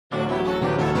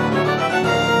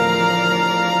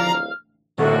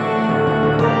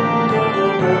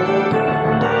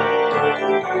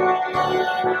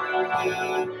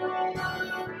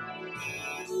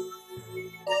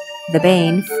the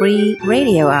Baen Free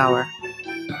Radio Hour.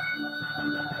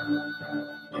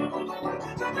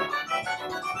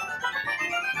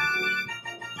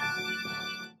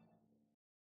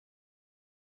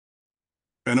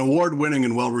 An award-winning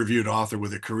and well-reviewed author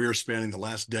with a career spanning the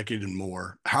last decade and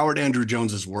more, Howard Andrew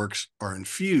Jones's works are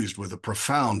infused with a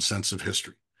profound sense of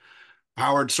history.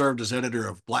 Howard served as editor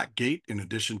of Black Gate in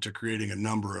addition to creating a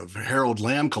number of Harold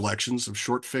Lamb collections of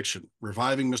short fiction,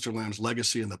 reviving Mr. Lamb's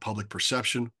legacy in the public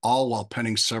perception, all while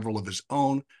penning several of his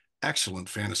own excellent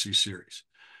fantasy series.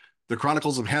 The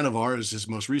Chronicles of Hanuvar is his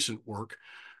most recent work,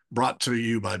 brought to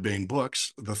you by Baen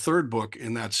Books. The third book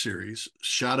in that series,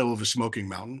 Shadow of a Smoking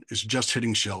Mountain, is just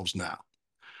hitting shelves now.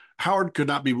 Howard could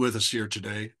not be with us here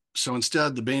today, so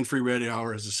instead, the Baen Free Radio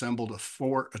Hour has assembled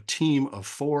a team of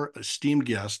 4 esteemed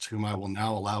guests whom I will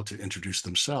now allow to introduce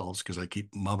themselves because I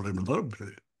keep mumbling a little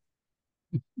bit.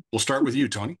 We'll start with you,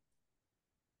 Toni.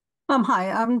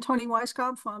 Hi, I'm Toni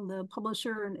Weisskopf. I'm the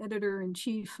publisher and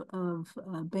editor-in-chief of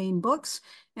Baen Books,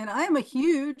 and I am a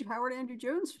huge Howard Andrew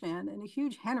Jones fan and a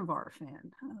huge Hanuvar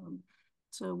fan.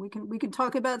 So we can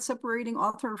talk about separating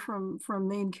author from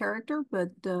main character,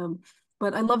 but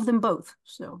I love them both.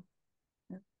 So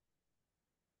yeah.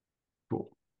 Cool.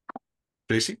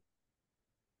 Kacey?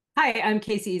 Hi, I'm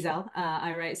Kacey Ezell.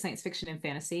 I write science fiction and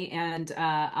fantasy, and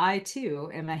I too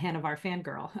am a Hanuvar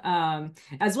fangirl,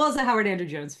 as well as a Howard Andrew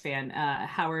Jones fan.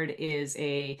 Howard is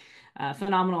a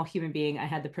phenomenal human being. I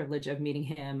had the privilege of meeting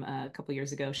him a couple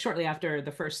years ago, shortly after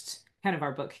the first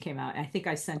Hanuvar book came out. I think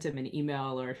I sent him an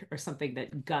email or something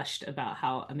that gushed about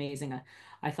how amazing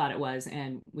I thought it was,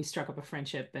 and we struck up a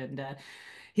friendship. And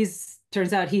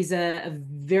turns out he's a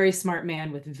very smart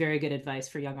man with very good advice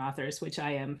for young authors, which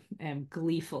I am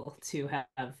gleeful to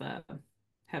have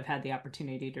had the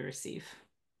opportunity to receive.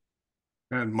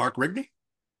 And Mark Rigney?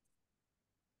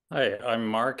 Hi, I'm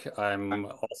Mark. I'm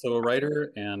also a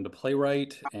writer and a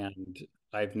playwright, and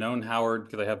I've known Howard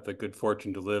because I have the good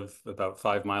fortune to live about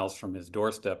 5 miles from his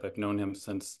doorstep. I've known him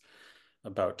since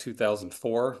about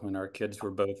 2004 when our kids were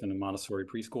both in a Montessori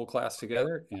preschool class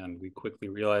together, and we quickly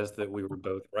realized that we were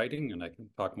both writing, and I can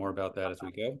talk more about that as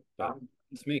we go, but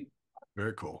it's me.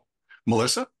 Very cool.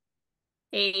 Melissa?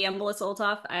 Hey, I'm Melissa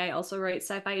Olthoff. I also write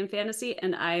sci-fi and fantasy,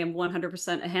 and I am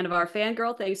 100% a Hanuvar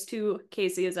fangirl, thanks to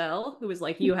Kacey Ezell, who was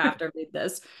like, you have to read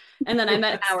this. And then I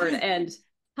met Howard, and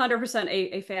 100%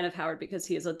 a fan of Howard because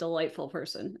he is a delightful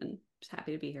person, and just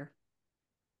happy to be here.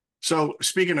 So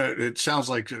speaking of, it sounds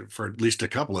like for at least a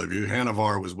couple of you,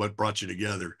 Hanuvar was what brought you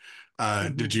together.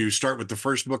 Did you start with the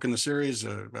first book in the series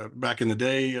back in the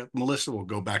day, Melissa? We'll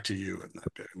go back to you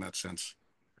in that sense.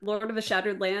 Lord of the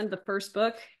Shattered Land, the first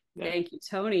book. Yeah. Thank you,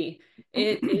 Toni.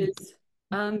 It is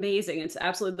amazing. It's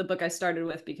absolutely the book I started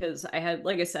with because I had,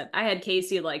 like I said, I had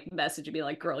Kacey like message me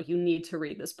like, girl, you need to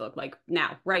read this book like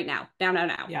now, right now,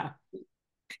 now. Yeah.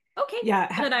 Okay. Yeah.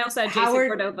 And then I also had Jason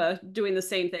Cordova doing the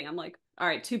same thing. I'm like, all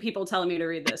right, 2 people telling me to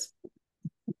read this.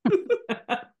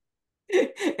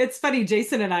 It's funny,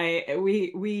 Jason and I,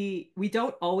 we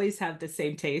don't always have the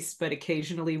same taste, but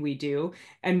occasionally we do.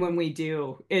 And when we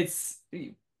do, it's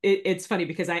funny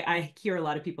because I hear a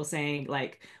lot of people saying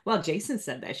like, well, Jason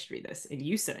said I should read this, and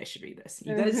you said I should read this.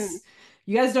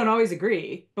 You guys don't always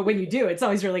agree, but when you do, it's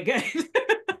always really good.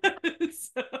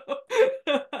 So,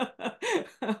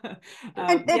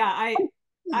 yeah,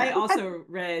 I also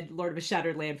read Lord of a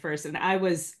Shattered Land first, and I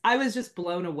was just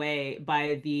blown away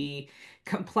by the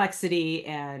complexity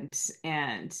and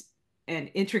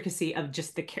intricacy of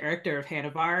just the character of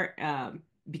Hanuvar,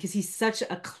 because he's such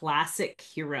a classic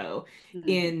hero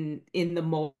in the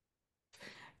mold,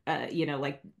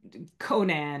 like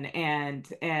Conan and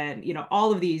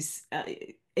all of these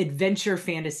adventure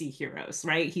fantasy heroes,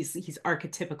 right? He's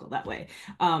archetypical that way.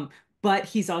 But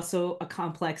he's also a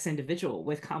complex individual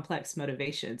with complex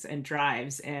motivations and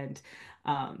drives, and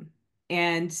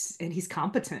he's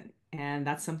competent, and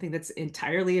that's something that's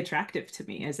entirely attractive to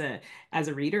me as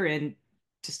a reader and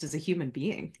just as a human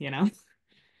being,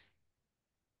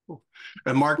 Cool.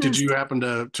 And Mark, did you happen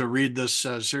to read this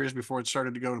series before it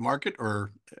started to go to market,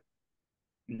 or?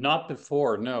 Not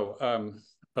before, no.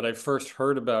 But I first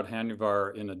heard about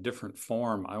Hanuvar in a different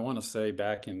form. I want to say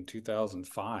back in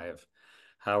 2005.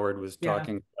 Howard was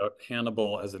talking about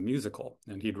Hannibal as a musical,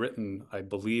 and he'd written, I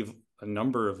believe, a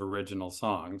number of original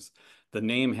songs. The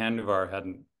name Hanuvar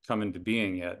hadn't come into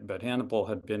being yet, but Hannibal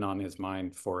had been on his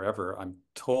mind forever. I'm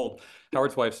told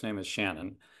Howard's wife's name is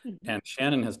Shannon, and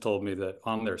Shannon has told me that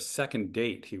on their second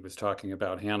date, he was talking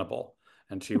about Hannibal,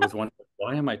 and she was wondering,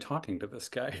 why am I talking to this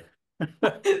guy?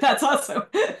 That's awesome.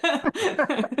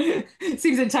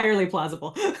 Seems entirely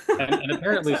plausible. And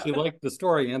apparently she liked the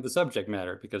story and the subject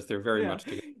matter because they're very much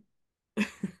together.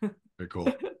 Very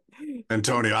cool. And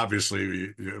Toni,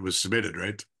 obviously, it was submitted,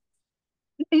 right?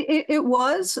 It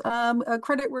was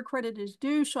credit where credit is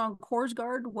due. Sean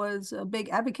Korsgaard was a big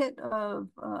advocate of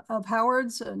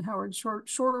Howard's and Howard's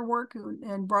shorter work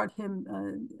and brought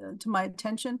him to my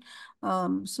attention.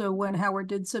 So when Howard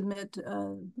did submit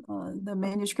the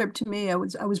manuscript to me, I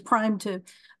was primed to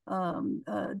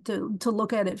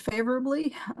look at it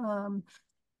favorably.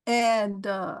 And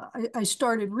I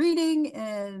started reading,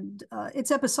 and it's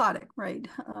episodic, right?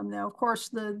 Now, of course,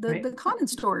 the Conan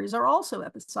stories are also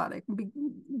episodic.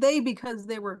 Because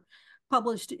they were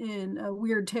published in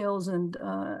Weird Tales and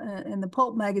the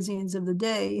pulp magazines of the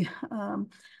day.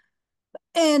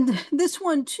 And this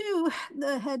one too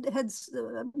had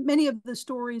many of the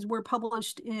stories were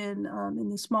published in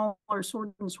the smaller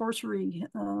Sword and Sorcery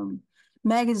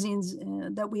magazines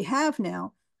that we have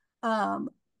now.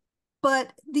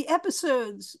 But the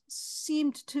episodes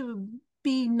seemed to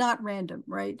be not random,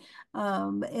 right?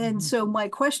 And so my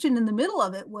question in the middle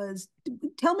of it was,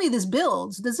 tell me this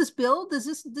builds. Does this build? Is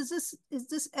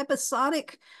this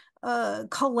episodic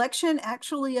collection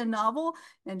actually a novel?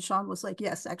 And Sean was like,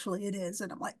 yes, actually it is.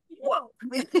 And I'm like, whoa,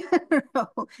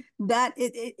 that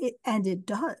and it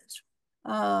does.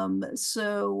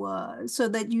 So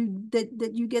that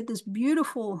you get this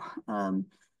beautiful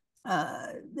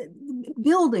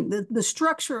building, the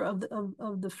structure of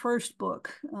the first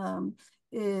book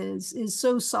is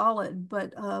so solid,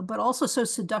 but also so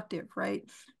seductive, right?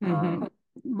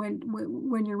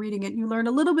 When you're reading it, you learn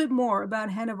a little bit more about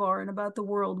Hanuvar and about the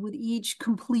world with each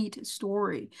complete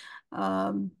story.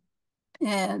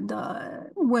 And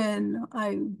when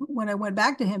I went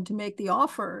back to him to make the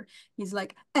offer, he's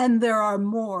like, "And there are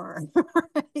more."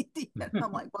 Right? And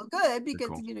I'm like, "Well, good, because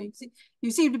cool. You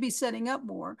seem to be setting up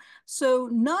more." So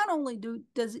not only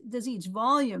does each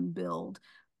volume build,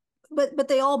 but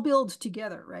they all build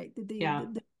together, right?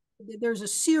 There's a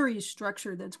series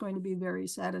structure that's going to be very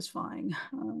satisfying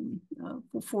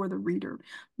for the reader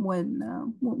when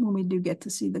we do get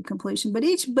to see the completion. But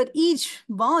each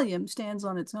volume stands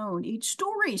on its own. Each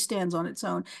story stands on its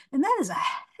own, and that is a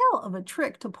hell of a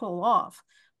trick to pull off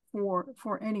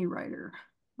for any writer.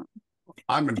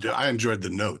 I enjoyed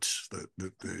the notes,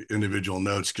 the individual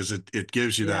notes, because it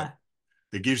gives you that.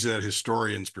 It gives you that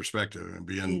historian's perspective and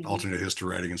being alternate history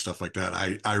writing and stuff like that.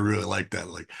 I really like that.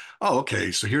 Like, oh,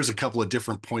 okay, so here's a couple of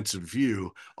different points of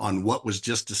view on what was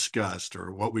just discussed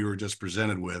or what we were just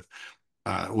presented with,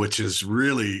 which is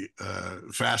really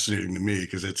fascinating to me,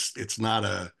 because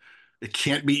it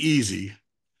can't be easy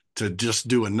to just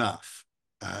do enough.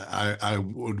 I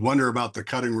would wonder about the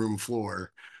cutting room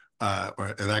floor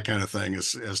or that kind of thing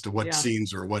as to what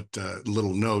scenes or what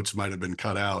little notes might have been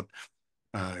cut out.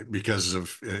 Because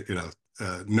of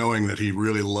knowing that he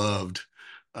really loved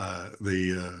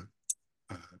the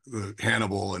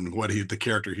Hannibal and the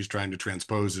character he's trying to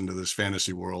transpose into this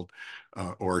fantasy world,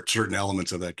 or certain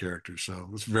elements of that character. So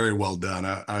it's very well done.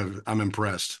 I'm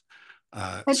impressed.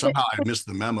 Somehow I missed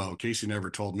the memo. Kacey never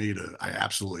told me I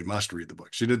absolutely must read the book.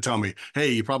 She did tell me,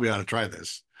 hey, you probably ought to try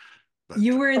this. But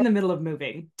you were in the middle of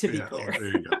moving, to be clear. There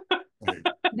you go.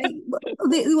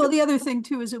 Well, the other thing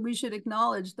too is that we should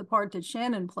acknowledge the part that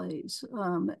Shannon plays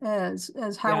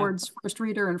as Howard's first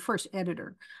reader and first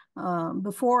editor.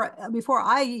 Before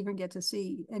I even get to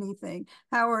see anything,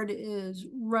 Howard is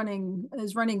running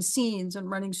scenes and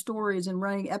running stories and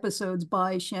running episodes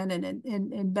by Shannon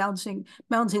and bouncing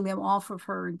them off of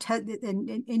her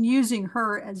and using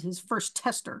her as his first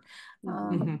tester.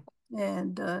 And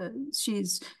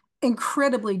she's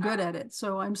incredibly good at it.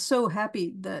 So I'm so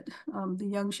happy that the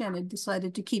young Shannon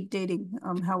decided to keep dating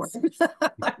Howard.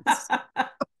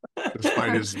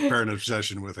 Despite his apparent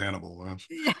obsession with Hannibal.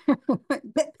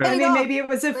 I mean, maybe it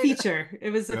was a feature.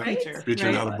 It was a feature. Feature,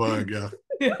 right? Not a bug,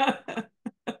 yeah.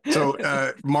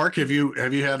 So, Mark, have you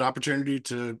had opportunity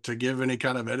to give any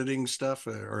kind of editing stuff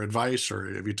or advice,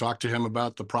 or have you talked to him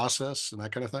about the process and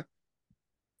that kind of thing?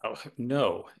 Oh,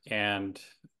 no. And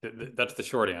that's the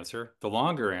short answer. The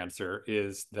longer answer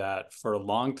is that for a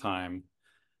long time,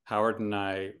 Howard and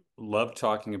I loved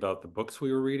talking about the books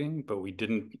we were reading, but we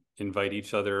didn't invite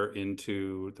each other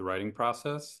into the writing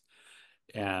process.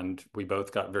 And we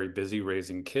both got very busy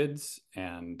raising kids.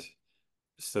 And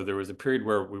so there was a period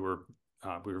where we were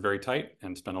very tight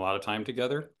and spent a lot of time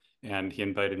together. And he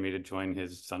invited me to join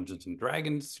his Dungeons and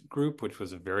Dragons group, which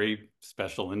was a very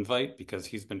special invite because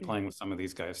he's been playing with some of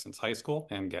these guys since high school,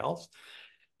 and gals.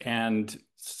 And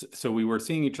so we were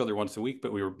seeing each other once a week,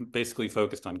 but we were basically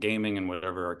focused on gaming and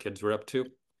whatever our kids were up to.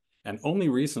 And only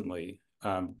recently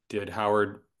did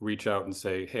Howard reach out and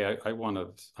say, hey, I want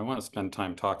to spend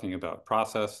time talking about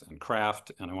process and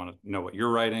craft, and I want to know what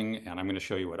you're writing, and I'm going to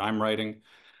show you what I'm writing.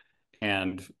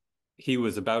 And he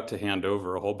was about to hand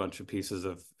over a whole bunch of pieces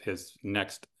of his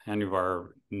next Hanuvar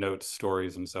notes,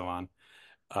 stories, and so on.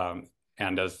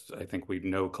 And as I think we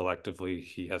know collectively,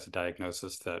 he has a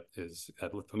diagnosis that is,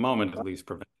 at the moment at least,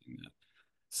 preventing that.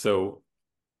 So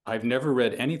I've never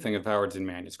read anything of Howard's in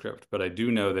manuscript, but I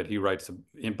do know that he writes,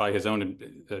 by his own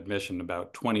admission,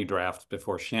 about 20 drafts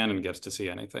before Shannon gets to see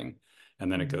anything,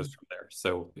 and then it goes from there.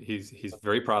 So he's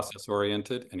very process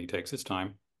oriented, and he takes his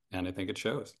time, and I think it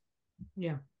shows.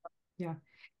 Yeah, yeah.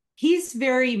 He's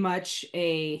very much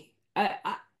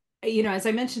you know, as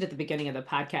I mentioned at the beginning of the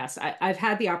podcast, I've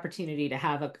had the opportunity to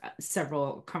have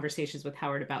several conversations with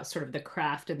Howard about sort of the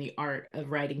craft and the art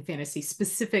of writing fantasy,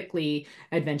 specifically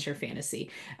adventure fantasy.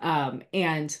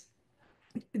 And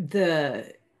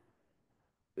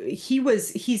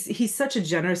he's such a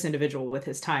generous individual with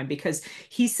his time, because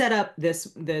he set up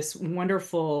this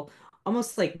wonderful,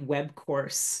 almost like web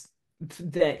course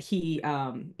that he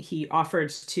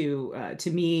offered to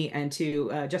me and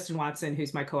to Justin Watson,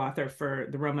 who's my co-author for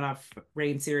the Romanov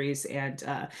Reign series, and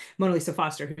Mona Lisa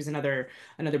Foster, who's another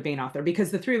Bane author, because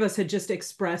the three of us had just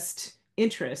expressed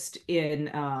interest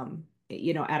in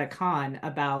you know, at a con,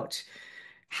 about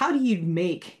how do you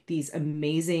make these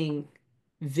amazing,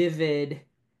 vivid,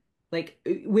 like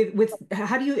with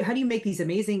how do you make these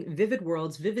amazing vivid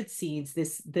worlds, vivid scenes,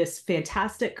 this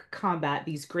fantastic combat,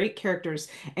 these great characters,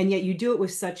 and yet you do it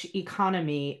with such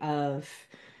economy of,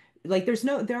 like,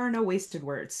 there are no wasted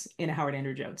words in a Howard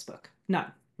Andrew Jones book,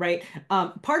 none, right?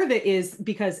 Part of it is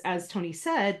because, as Toni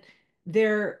said,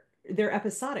 they're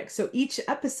episodic, so each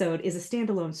episode is a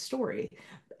standalone story,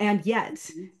 and yet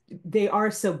they are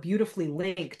so beautifully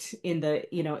linked in the,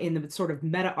 you know, in the sort of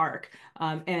meta arc.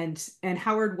 And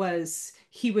Howard was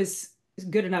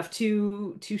good enough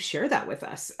to share that with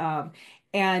us.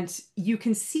 And you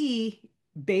can see,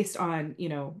 based on, you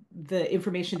know, the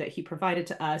information that he provided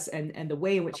to us, and the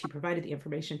way in which he provided the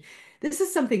information, this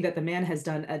is something that the man has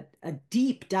done a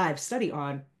deep dive study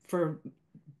on for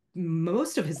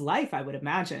most of his life, I would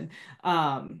imagine.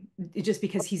 Just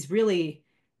because he's really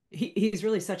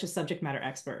such a subject matter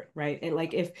expert, right? And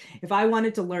like, if I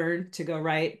wanted to learn to go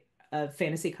write a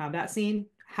fantasy combat scene,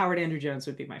 Howard Andrew Jones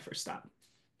would be my first stop,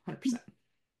 100%.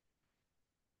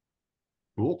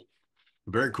 Cool.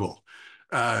 Very cool.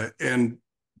 And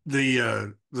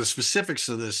the specifics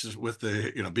of this is, with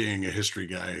the, you know, being a history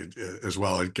guy as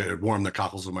well, it warmed the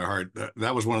cockles of my heart.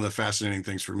 That was one of the fascinating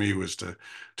things for me, was to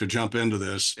jump into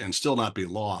this and still not be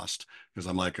lost, because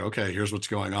I'm like, okay, here's what's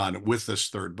going on with this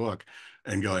third book,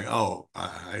 and going, oh,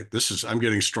 I'm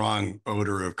getting strong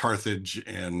odor of Carthage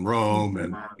and Rome,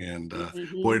 and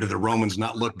boy, do the Romans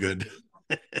not look good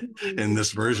in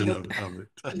this version of it.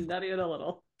 Not even a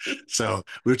little. So,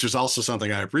 which is also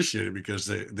something I appreciated, because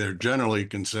they're generally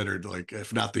considered, like,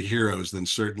 if not the heroes, then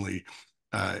certainly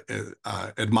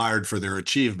admired for their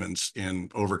achievements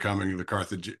in overcoming the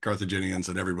Carthaginians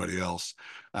and everybody else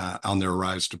on their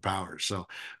rise to power. So,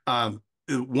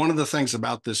 one of the things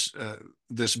about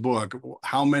this book,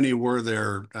 how many were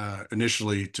there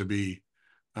initially to be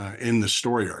in the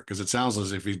story arc? Because it sounds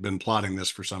as if he's been plotting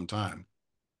this for some time.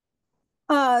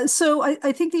 So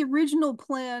I think the original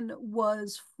plan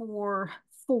was for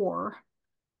 4.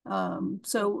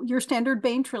 So your standard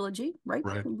Bane trilogy, right?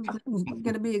 Right.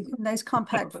 Going to be a nice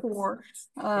compact 4.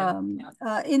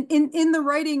 In the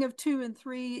writing of 2 and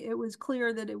 3, it was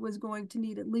clear that it was going to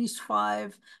need at least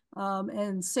 5,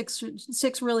 and 6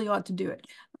 really ought to do it.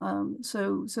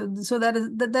 So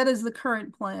that is the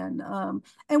current plan.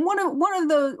 And one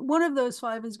of those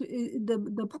 5 is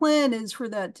the plan is for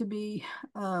that to be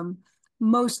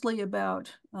mostly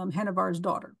about Hanuvar's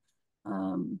daughter.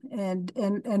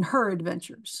 And her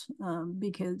adventures,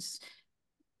 because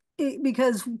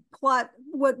what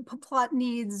plot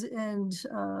needs, and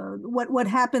what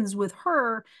happens with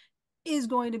her is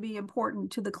going to be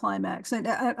important to the climax. And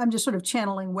I'm just sort of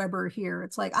channeling Weber here.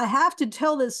 It's like, I have to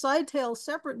tell this side tale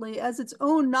separately as its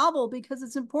own novel, because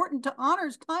it's important to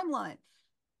Honor's timeline.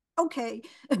 Okay.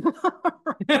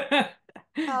 Not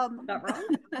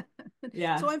wrong.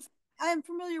 Yeah. So I'm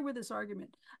familiar with this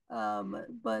argument,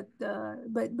 but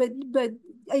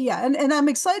yeah, and I'm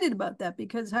excited about that,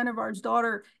 because Hanuvar's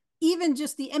daughter, even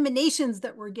just the emanations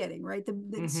that we're getting, right,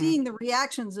 seeing the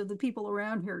reactions of the people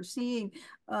around her, seeing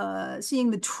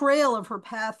the trail of her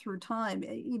path through time,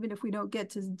 even if we don't get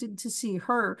to see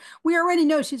her, we already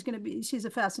know she's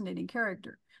a fascinating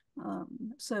character.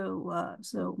 So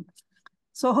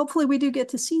hopefully we do get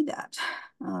to see that.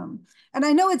 And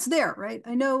I know it's there, right?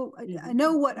 I know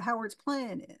what Howard's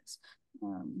plan is.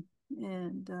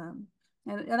 And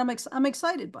I'm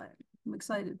excited by it. I'm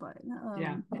excited by it.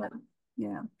 Yeah.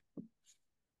 Yeah.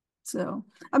 So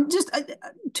I'm just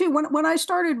too when I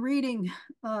started reading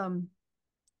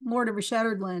Lord of a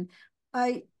Shattered Land,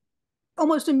 I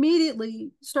almost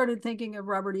immediately started thinking of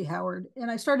Robert E. Howard,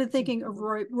 and I started thinking of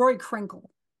Roy Krinkle.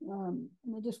 And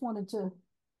I just wanted to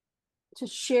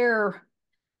share.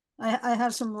 I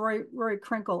have some Roy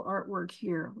Krinkle artwork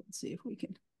here. Let's see if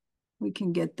we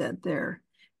can get that there.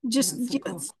 Just so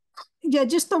cool. Yeah,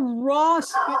 just the raw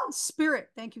spirit.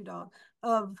 Thank you, dog.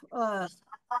 Of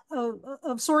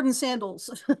Sword and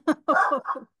Sandals.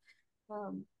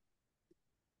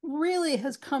 Really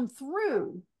has come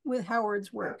through with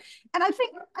Howard's work. And I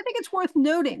think it's worth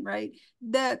noting, right,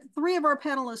 that three of our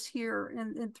panelists here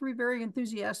and three very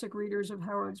enthusiastic readers of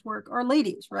Howard's work are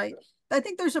ladies, right? I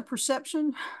think there's a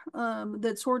perception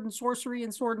that Sword and Sorcery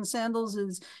and Sword and Sandals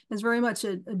is very much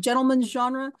a gentleman's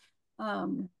genre.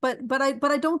 But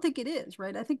I don't think it is,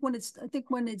 right? I think when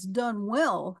it's done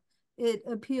well, it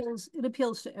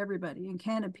appeals to everybody and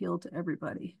can appeal to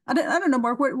everybody. I don't know,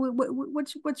 Mark,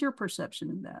 what's your perception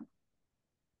of that?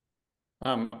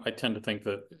 I tend to think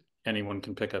that anyone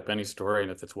can pick up any story,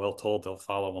 and if it's well told, they'll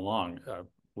follow along.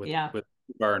 With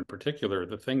Bar in particular,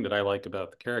 the thing that I like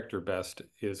about the character best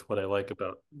is what I like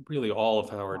about really all of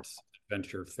Howard's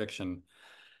adventure fiction.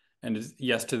 And is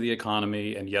yes to the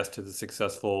economy, and yes to the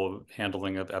successful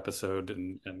handling of episode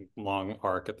and long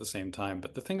arc at the same time.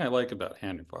 But the thing I like about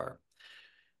Hanuvar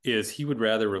is he would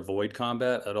rather avoid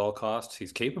combat at all costs.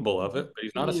 He's capable of it, but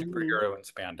he's not a superhero in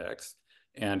spandex.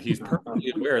 And he's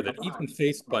perfectly aware that even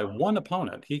faced by one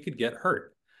opponent, he could get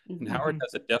hurt. And Howard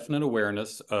has a definite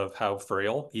awareness of how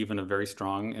frail even a very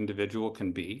strong individual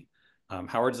can be.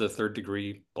 Howard's a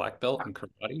third-degree black belt in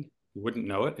karate. You wouldn't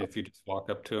know it if you just walk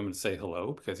up to him and say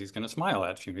hello, because he's going to smile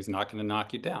at you. He's not going to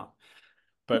knock you down.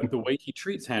 But the way he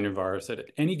treats Hanuvar is that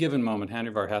at any given moment,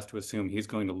 Hanuvar has to assume he's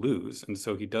going to lose. And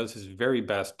so he does his very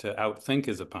best to outthink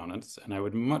his opponents. And I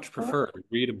would much prefer to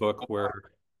read a book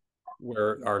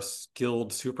where our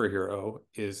skilled superhero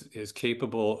is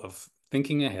capable of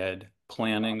thinking ahead,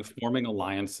 planning, forming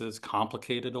alliances,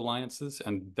 complicated alliances.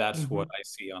 And that's what I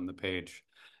see on the page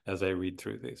as I read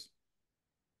through these.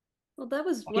 Well, that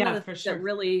was one of the things that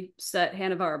really set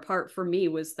Hanuvar apart for me,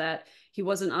 was that he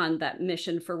wasn't on that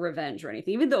mission for revenge or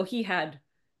anything, even though he had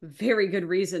very good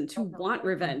reason to want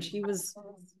revenge. He was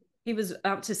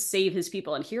out to save his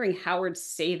people, and hearing Howard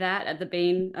say that at the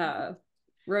Bane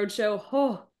roadshow,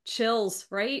 oh, chills,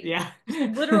 right? Yeah.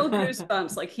 Literal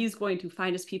goosebumps, like he's going to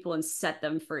find his people and set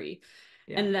them free.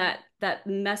 Yeah. And that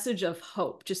message of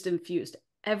hope just infused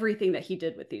everything that he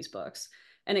did with these books.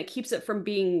 And it keeps it from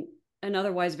being an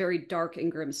otherwise very dark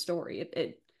and grim story.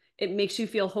 It makes you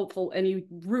feel hopeful, and you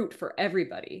root for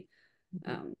everybody.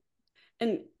 And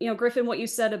Griffin, what you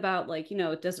said about, like,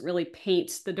 it doesn't really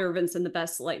paint the Dervins in the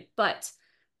best light, but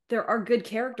there are good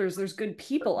characters, there's good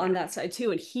people on that side too,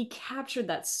 and he captured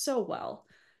that so well.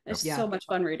 It's so much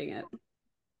fun reading it.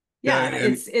 Yeah, Go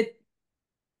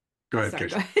ahead, sorry,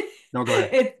 Kacey. go ahead. No, go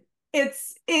ahead.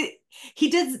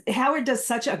 Howard does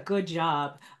such a good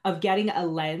job of getting a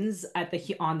lens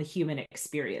on the human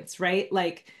experience, right?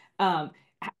 Like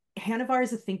Hanuvar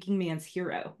is a thinking man's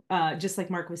hero, just like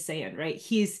Mark was saying, right?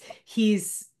 He's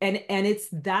and it's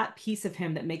that piece of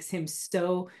him that makes him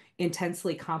so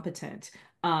intensely competent,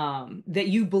 that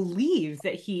you believe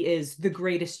that he is the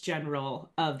greatest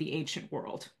general of the ancient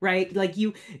world, right? Like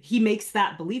he makes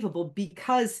that believable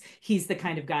because he's the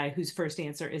kind of guy whose first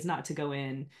answer is not to go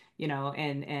in,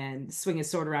 and swing his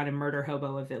sword around and murder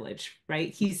hobo a village,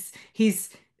 right? He's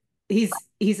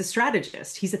a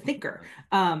strategist, he's a thinker,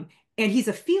 and he's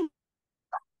a feeler.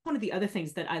 One of the other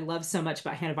things that I love so much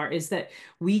about Hanuvar is that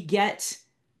we get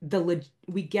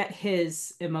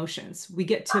his emotions. We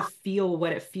get to feel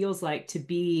what it feels like to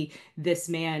be this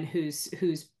man whose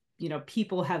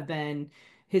people have been,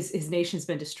 his nation's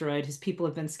been destroyed, his people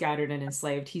have been scattered and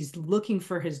enslaved. He's looking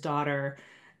for his daughter.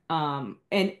 And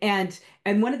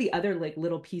one of the other like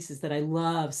little pieces that I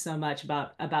love so much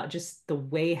about just the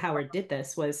way Howard did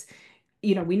this was,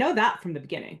 we know that from the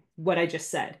beginning, what I just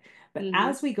said. But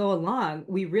as we go along,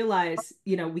 we realize,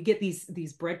 we get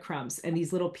these breadcrumbs and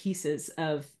these little pieces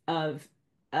of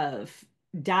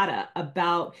data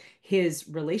about his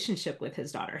relationship with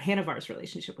his daughter, Hanuvar's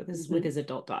relationship with his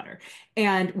adult daughter.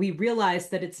 And we realize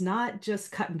that it's not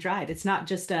just cut and dried. It's not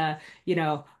just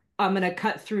I'm going to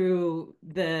cut through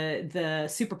the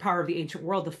superpower of the ancient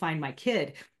world to find my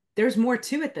kid. There's more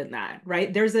to it than that,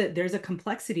 right? There's a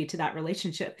complexity to that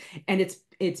relationship, and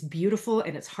it's beautiful,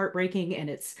 and it's heartbreaking, and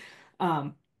it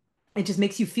just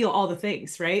makes you feel all the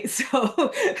things, right?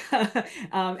 So,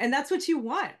 and that's what you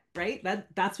want, right?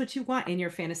 That's what you want in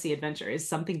your fantasy adventure, is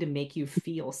something to make you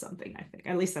feel something, I think.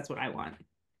 At least that's what I want.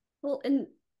 Well, and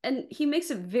and he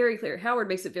makes it very clear, Howard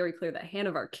makes it very clear that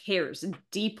Hanuvar cares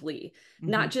deeply,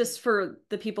 not just for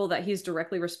the people that he's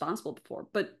directly responsible for,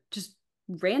 but just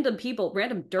random people,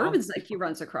 random Durbans that he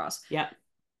runs across. Yeah.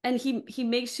 And he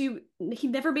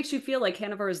never makes you feel like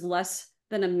Hanuvar is less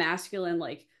than a masculine,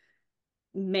 like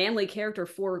manly character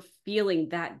for feeling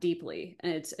that deeply.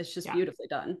 And it's just beautifully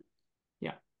done.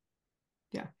 Yeah.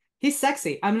 Yeah. He's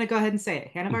sexy. I'm going to go ahead and say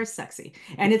it. Hanuvar's sexy.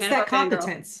 And it's Hanuvar that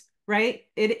competence, right?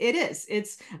 It is.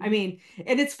 It's, I mean,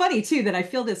 and it's funny too that I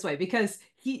feel this way because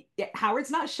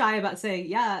Howard's not shy about saying,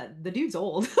 yeah, the dude's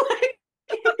old.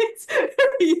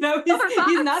 You know,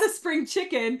 he's not a spring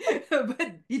chicken,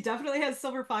 but he definitely has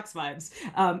Silver Fox vibes.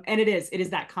 And it is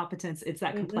that competence, it's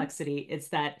that complexity, it's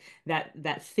that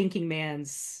thinking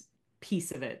man's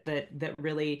piece of it that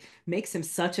really makes him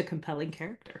such a compelling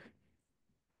character.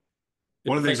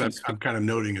 One of the things I'm kind of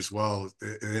noting as well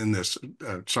in this,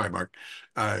 sorry, Mark.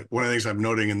 One of the things I'm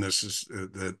noting in this is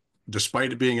that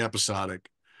despite it being episodic,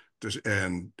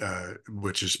 and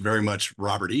which is very much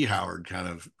Robert E. Howard kind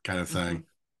of thing,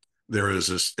 there is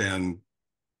this, and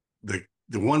the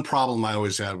one problem I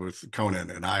always had with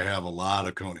Conan, and I have a lot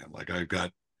of Conan, like I've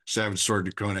got Savage Sword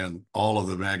to Conan, all of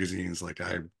the magazines, like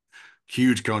I'm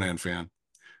huge Conan fan,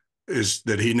 is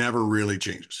that he never really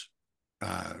changes.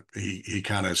 He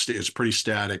kind of is pretty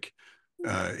static.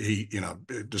 He, you know,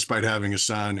 despite having a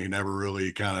son, he never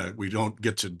really we don't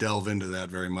get to delve into that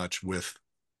very much with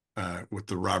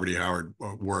the Robert E. Howard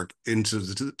work to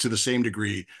the same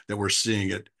degree that we're seeing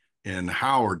it in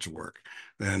Howard's work.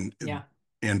 And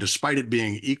despite it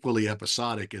being equally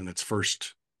episodic in its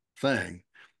first thing,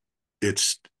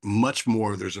 it's much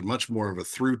more, there's a much more of a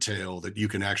through tale that you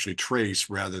can actually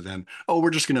trace rather than, oh, we're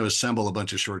just going to assemble a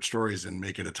bunch of short stories and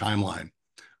make it a timeline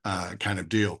kind of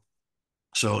deal.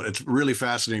 So it's really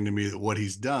fascinating to me that what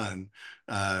he's done,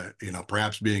 you know,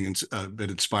 perhaps being a bit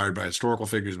inspired by historical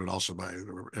figures, but also by,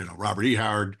 you know, Robert E.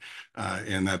 Howard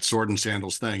and that sword and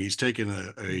sandals thing. He's taken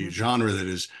a genre that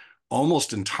is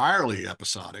almost entirely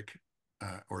episodic,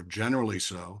 or generally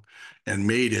so, and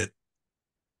made it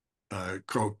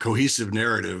cohesive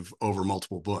narrative over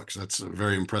multiple books. That's a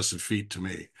very impressive feat to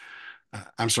me.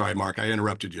 I'm sorry, Mark, I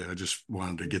interrupted you. I just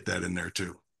wanted to get that in there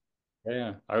too.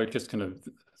 Yeah, I was just going to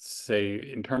say,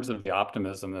 in terms of the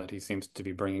optimism that he seems to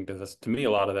be bringing to this, to me,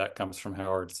 a lot of that comes from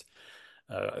Howard's,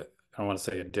 I don't want to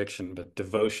say addiction, but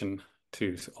devotion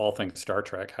to all things Star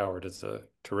Trek. Howard is a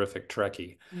terrific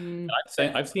Trekkie.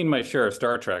 I've seen my share of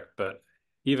Star Trek, but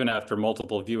even after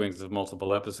multiple viewings of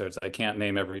multiple episodes, I can't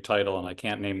name every title and I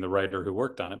can't name the writer who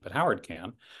worked on it, but Howard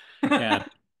can. And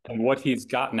what he's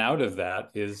gotten out of that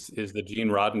is the Gene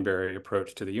Roddenberry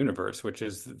approach to the universe, which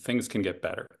is things can get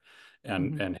better.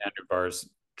 And Hanuvar's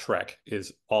Trek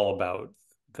is all about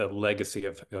the legacy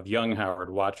of young Howard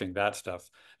watching that stuff,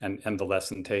 and the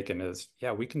lesson taken is,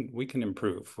 yeah, we can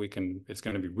improve. It's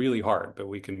going to be really hard, but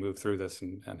we can move through this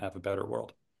and have a better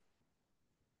world.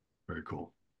 Very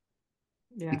cool.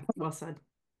 Yeah, well said.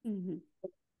 And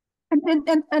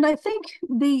I think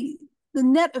the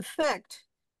net effect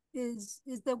is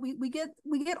that we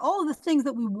get all of the things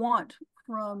that we want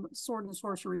from sword and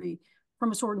sorcery,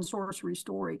 from a sword and sorcery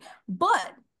story.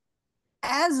 But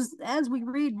as we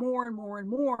read more and more and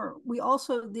more, we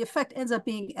also, the effect ends up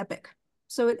being epic.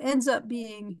 So it ends up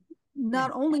being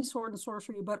not only sword and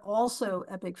sorcery, but also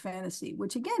epic fantasy,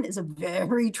 which again is a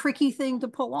very tricky thing to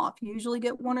pull off. You usually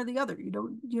get one or the other. You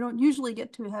don't usually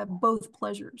get to have both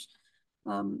pleasures.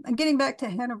 And getting back to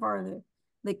Hanuvar,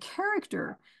 the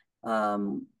character,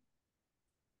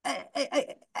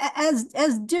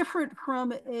 as different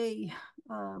from a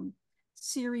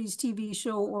series, TV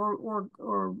show,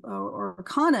 or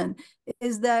Conan,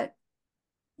 is that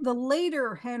the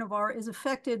later Hanuvar is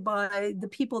affected by the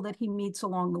people that he meets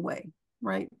along the way,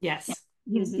 right? Yes.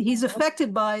 He's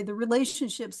affected by the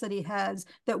relationships that he has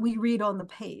that we read on the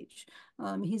page.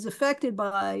 He's affected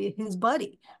by his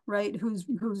buddy, right? Who's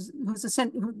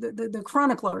the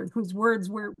chronicler, whose words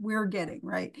we're getting,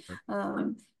 right?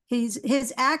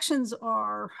 His actions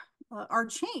are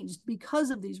changed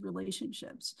because of these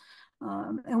relationships.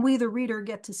 And we, the reader,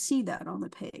 get to see that on the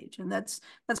page. And that's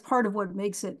part of what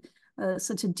makes it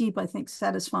such a deep, I think,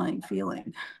 satisfying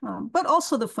feeling. But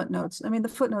also the footnotes. I mean, the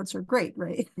footnotes are great,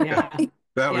 right? Yeah.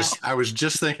 I was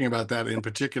just thinking about that in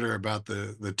particular, about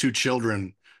the two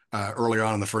children earlier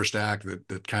on in the first act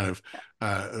that kind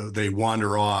of they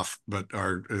wander off, but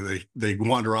they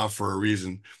wander off for a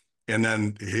reason. And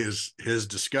then his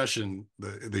discussion,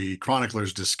 the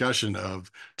chronicler's discussion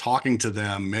of talking to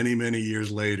them many, many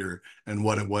years later and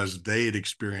what it was they had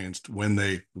experienced when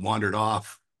they wandered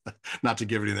off, not to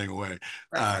give anything away,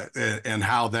 and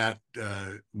how that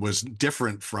was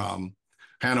different from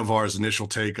Hanuvar's initial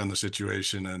take on the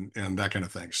situation and that kind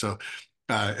of thing. So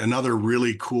another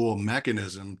really cool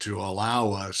mechanism to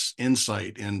allow us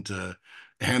insight into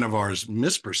Hanuvar's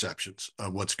misperceptions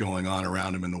of what's going on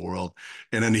around him in the world.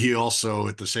 And then he also,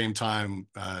 at the same time,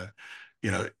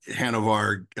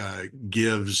 Hanuvar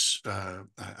gives, I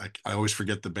always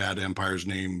forget the bad empire's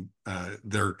name,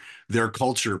 their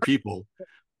culture people.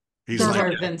 He's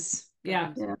like,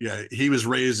 yeah, he was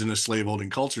raised in a slaveholding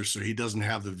culture, so he doesn't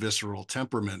have the visceral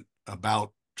temperament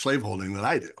about slaveholding that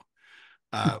I do.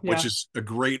 Which is a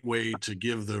great way to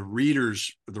give the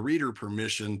reader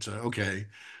permission to, okay,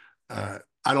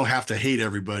 I don't have to hate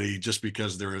everybody just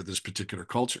because they're this particular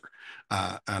culture.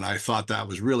 And I thought that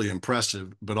was really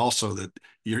impressive, but also that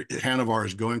Hanuvar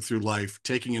is going through life,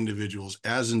 taking individuals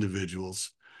as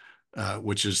individuals,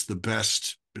 which is the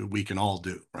best we can all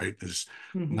do, right? Is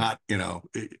not,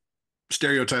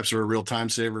 stereotypes are a real time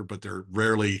saver, but they're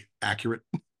rarely accurate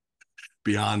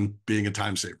beyond being a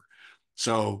time saver.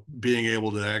 So being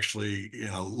able to actually,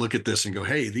 look at this and go,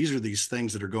 hey, these are these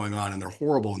things that are going on and they're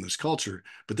horrible in this culture,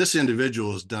 but this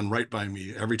individual has done right by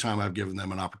me every time I've given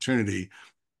them an opportunity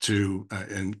to,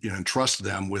 and trust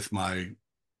them with my,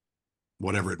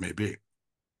 whatever it may be.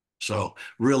 So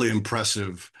really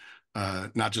impressive,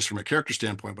 not just from a character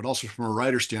standpoint, but also from a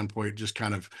writer standpoint, just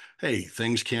kind of, hey,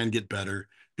 things can get better.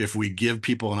 If we give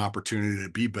people an opportunity to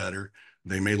be better,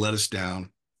 they may let us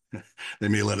down. They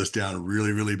may let us down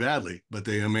really, really badly, but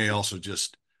they may also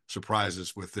just surprise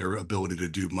us with their ability to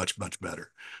do much, much better.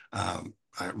 I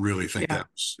really think that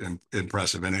was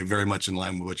impressive, and very much in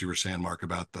line with what you were saying, Mark,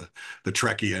 about the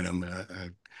Trekkie in him.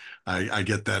 I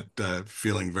get that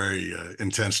feeling very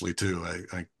intensely too.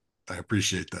 I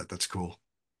appreciate that. That's cool.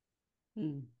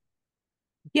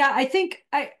 Yeah, I think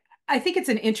it's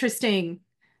an interesting.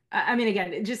 I mean,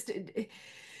 again, just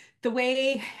the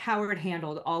way Howard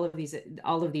handled all of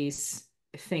these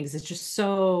things is just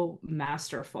so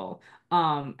masterful.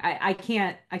 I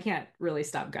can't really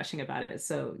stop gushing about it.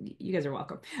 So you guys are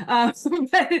welcome.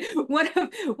 But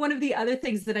one of the other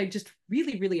things that I just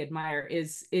really, really admire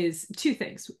is two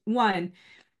things. One,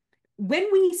 when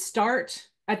we start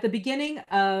at the beginning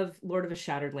of Lord of a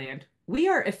Shattered Land, we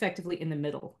are effectively in the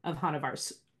middle of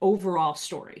Hanuvar's overall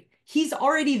story. He's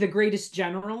already the greatest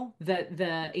general that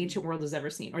the ancient world has ever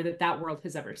seen, or that world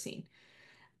has ever seen.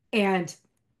 And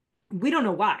we don't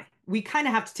know why. We kind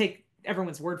of have to take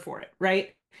everyone's word for it,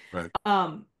 right? Right.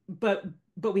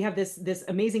 But we have this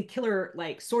amazing killer,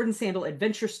 like, sword and sandal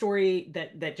adventure story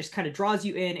that just kind of draws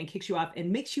you in and kicks you off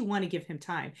and makes you want to give him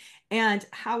time. And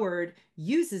Howard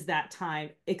uses that time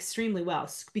extremely well,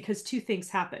 because two things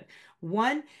happen.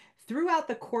 One, throughout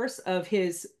the course of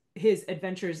his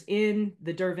adventures in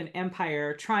the Dervan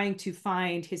Empire, trying to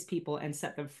find his people and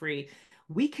set them free,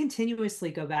 we continuously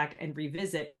go back and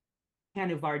revisit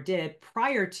Hanuvar did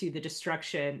prior to the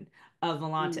destruction of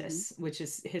Volantis, which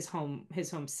is his home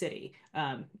city,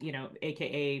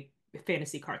 aka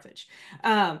Fantasy Carthage.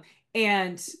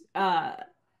 And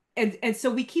so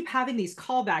we keep having these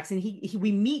callbacks, and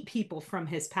we meet people from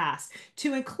his past,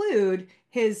 to include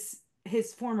his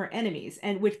former enemies.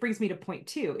 And which brings me to point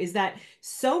two, is that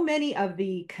so many of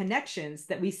the connections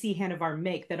that we see Hanuvar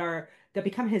make that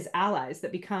become his allies,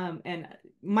 that become, and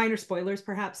minor spoilers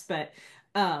perhaps,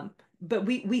 but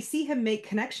we see him make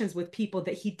connections with people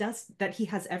that he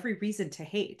has every reason to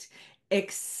hate,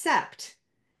 except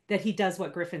that he does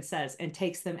what Griffin says and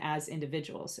takes them as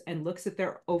individuals and looks at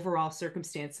their overall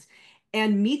circumstance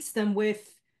and meets them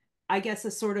with, I guess,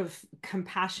 a sort of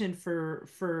compassion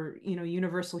for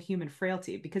universal human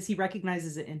frailty, because he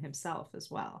recognizes it in himself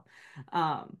as well.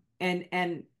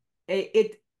 And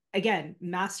it again,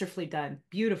 masterfully done,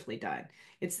 beautifully done.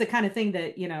 It's the kind of thing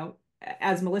that,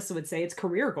 as Melissa would say, it's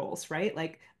career goals, right?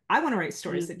 Like, I want to write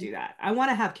stories that do that. I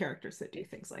want to have characters that do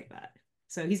things like that.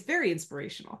 So he's very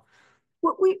inspirational.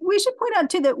 Well, we should point out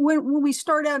too that when we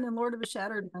start out in Lord of a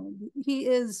Shattered Land, he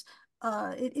is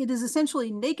it is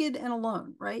essentially naked and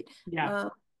alone, right? Yeah.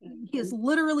 He is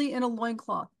literally in a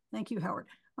loincloth. Thank you, Howard.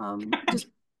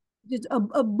 Just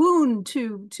a boon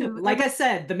to like I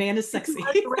said, the man is sexy.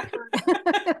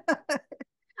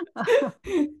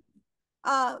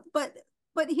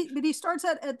 But he starts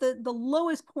out at the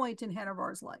lowest point in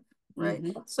Hanuvar's life,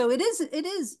 right? So it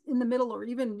is in the middle, or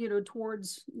even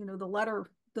towards the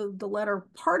latter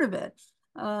part of it.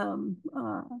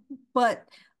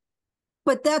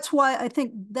 But that's why I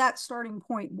think that starting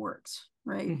point works,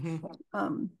 right?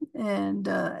 And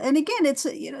again, it's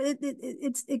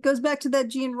it goes back to that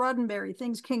Gene Roddenberry,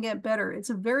 things can get better. It's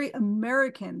a very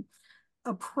American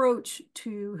approach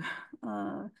to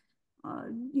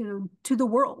to the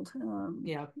world.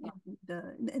 Yeah.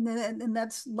 And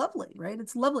that's lovely, right?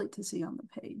 It's lovely to see on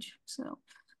the page. So,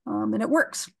 and it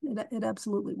works. It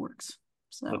absolutely works.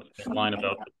 So that's the line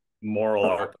about the moral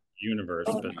arc of the universe,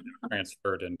 but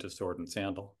transferred into Sword and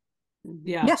Sandal.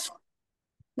 Yeah. Yes.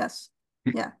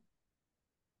 Yeah.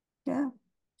 Yeah.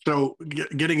 So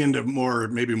getting into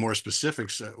maybe more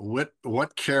specifics,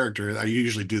 what character, I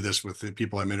usually do this with the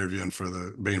people I'm interviewing for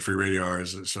the Bane Free Radio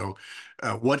Hours. So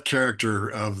what character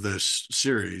of this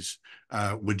series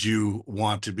would you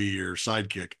want to be your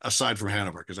sidekick, aside from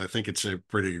Hanuvar? Because I think it's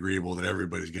pretty agreeable that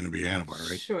everybody's going to be Hanuvar,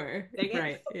 right? Sure.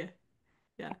 Right. Yeah.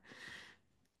 Yeah.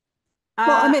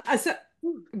 Well, So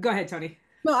go ahead, Toni.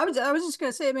 No, I was just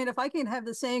going to say, I mean, if I can have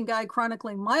the same guy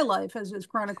chronicling my life as is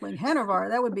chronicling Hanuvar,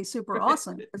 that would be super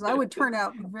awesome, because I would turn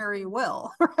out very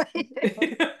well,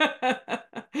 right?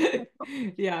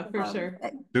 Yeah, for sure.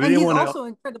 And he's also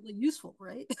incredibly useful,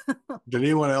 right? Did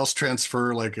anyone else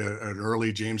transfer like an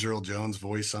early James Earl Jones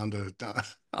voice onto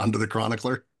the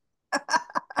chronicler?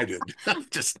 I did. That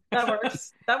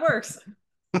works. That works.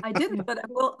 I didn't, but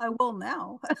I will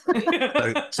now.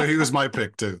 So he was my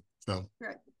pick too. So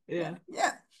right. Yeah.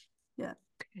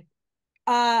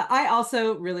 I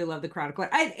also really love the chronicler.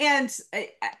 I'm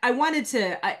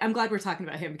glad we're talking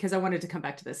about him, because I wanted to come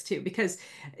back to this too, because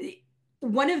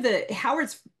one of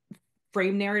Howard's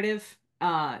frame narrative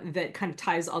that kind of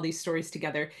ties all these stories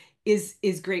together is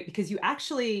great, because you're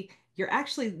actually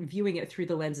viewing it through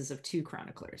the lenses of two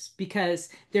chroniclers, because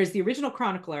there's the original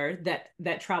chronicler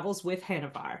that travels with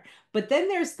Hanuvar, but then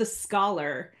there's the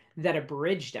scholar that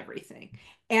abridged everything.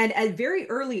 And very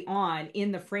early on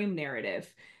in the frame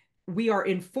narrative, we are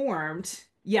informed,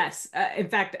 yes, in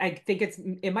fact, I think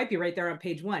it might be right there on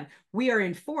page 1. We are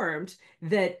informed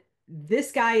that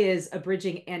this guy is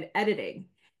abridging and editing.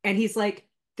 And he's like,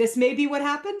 this may be what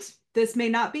happened. This may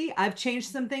not be. I've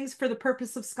changed some things for the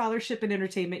purpose of scholarship and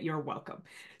entertainment. You're welcome.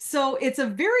 So it's a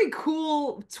very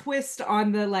cool twist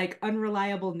on the like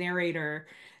unreliable narrator,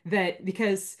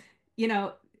 because,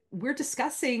 we're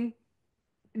discussing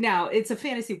now, it's a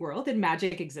fantasy world and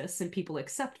magic exists and people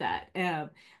accept that.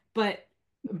 But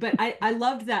I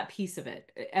loved that piece of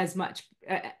it as much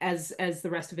as the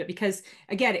rest of it, because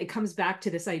again, it comes back to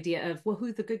this idea of, well, who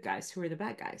are the good guys? Who are the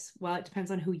bad guys? Well, it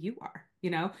depends on who you are,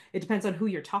 it depends on who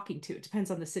you're talking to. It depends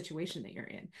on the situation that you're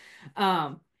in.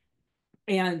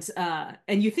 And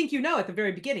you think at the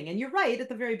very beginning, and you're right at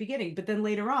the very beginning, but then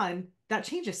later on that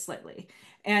changes slightly.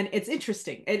 And it's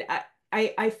interesting. And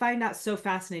I find that so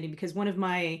fascinating, because one of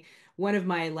my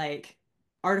like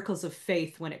articles of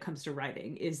faith when it comes to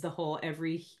writing is the whole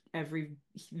every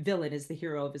villain is the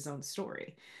hero of his own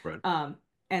story. Right.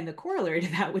 And the corollary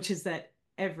to that, which is that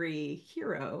every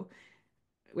hero,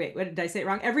 wait, what did I say it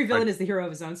wrong? Every villain is the hero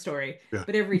of his own story, yeah.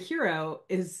 But every hero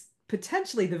is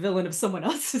potentially the villain of someone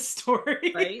else's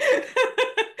story. Right.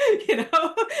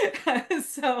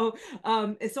 So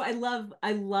I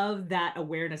love that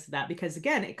awareness of that, because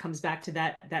again, it comes back to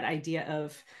that idea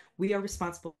of we are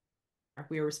responsible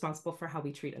for how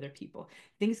we treat other people.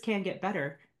 Things can get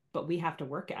better, but we have to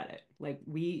work at it. Like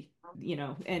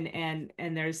and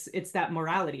it's that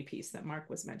morality piece that Mark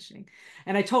was mentioning.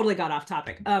 And I totally got off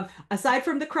topic. Aside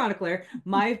from the chronicler,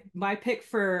 my pick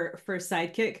for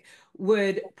sidekick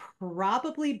would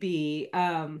probably be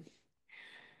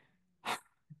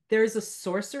there's a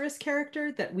sorceress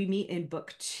character that we meet in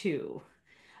book 2.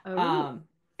 And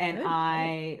good.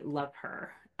 I love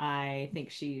her. I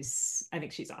think she's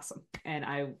awesome. And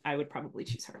I would probably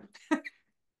choose her.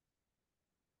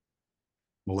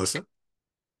 Melissa?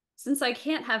 Since I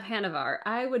can't have Hanuvar,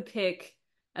 I would pick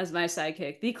as my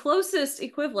sidekick the closest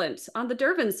equivalent on the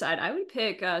Dervin side. I would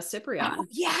pick Cyprian. Oh,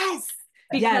 yes.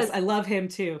 Yes, I love him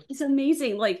too. He's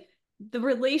amazing. Like, the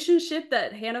relationship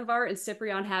that Hanuvar and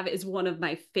Cyprian have is one of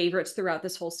my favorites throughout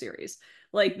this whole series.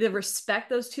 Like, the respect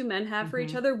those two men have for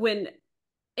each other, when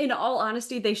in all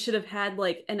honesty, they should have had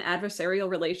like an adversarial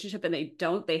relationship, and they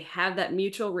don't. They have that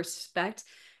mutual respect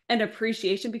and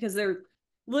appreciation, because they're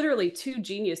literally two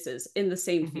geniuses in the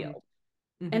same field.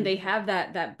 And they have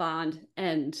that bond,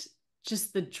 and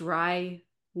just the dry,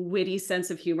 witty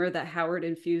sense of humor that Howard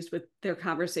infused with their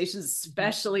conversations,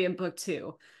 especially in book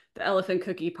 2. The elephant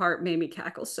cookie part made me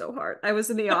cackle so hard. I was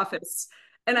in the office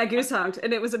and I goose honked,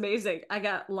 and it was amazing. I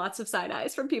got lots of side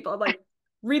eyes from people. I'm like,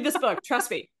 read this book.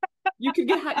 Trust me. You can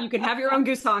have your own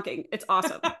goose honking. It's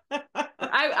awesome.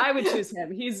 I would choose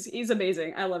him. He's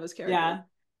amazing. I love his character. Yeah.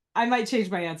 I might change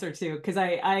my answer too, because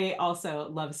I also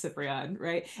love Cyprian,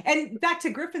 right? And back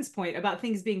to Griffin's point about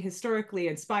things being historically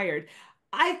inspired,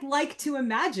 I'd like to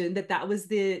imagine that that was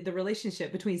the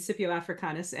relationship between Scipio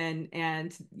Africanus and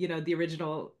the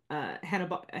original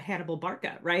Hannibal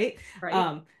Barca, right?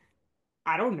 Right.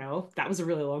 I don't know. That was a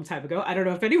really long time ago. I don't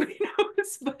know if anybody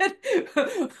knows, but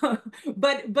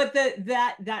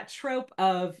that trope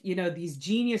of, these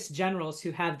genius generals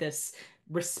who have this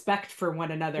respect for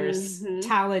one another's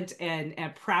talent and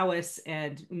prowess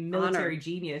and military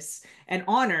genius and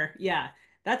honor. Yeah,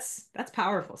 that's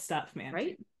powerful stuff, man.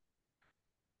 Right.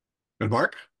 And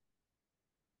Mark?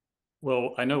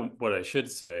 Well, I know what I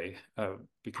should say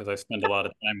because I spend a lot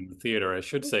of time in the theater. I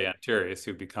should say Antirius,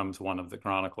 who becomes one of the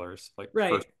chroniclers, like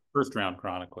right. first round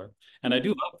chronicler. And I do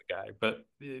love the guy, but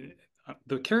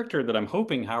the character that I'm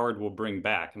hoping Howard will bring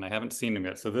back, and I haven't seen him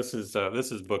yet. So this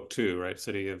is book 2, right?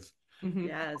 City of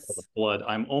Yes. Blood.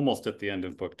 I'm almost at the end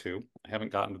of book 2. I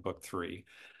haven't gotten to book 3.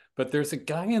 But there's a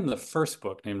guy in the first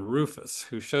book named Rufus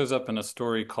who shows up in a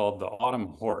story called The Autumn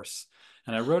Horse.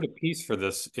 And I wrote a piece for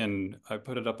this I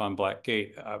put it up on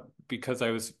Blackgate because I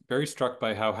was very struck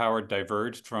by how Howard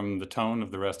diverged from the tone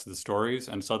of the rest of the stories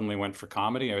and suddenly went for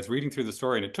comedy. I was reading through the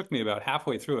story and it took me about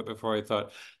halfway through it before I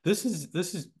thought, this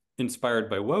is inspired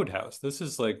by Wodehouse. This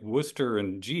is like Worcester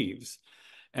and Jeeves.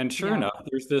 And sure enough,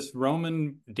 there's this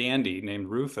Roman dandy named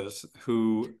Rufus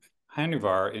who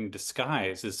Hanuvar in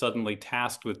disguise is suddenly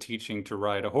tasked with teaching to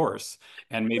ride a horse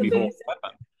and maybe hold a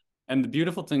weapon. And the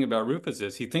beautiful thing about Rufus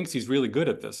is he thinks he's really good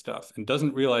at this stuff and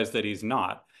doesn't realize that he's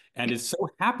not, and is so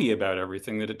happy about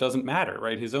everything that it doesn't matter,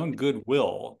 right? His own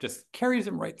goodwill just carries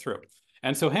him right through.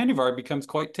 And so Hanuvar becomes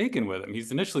quite taken with him.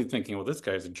 He's initially thinking, well, this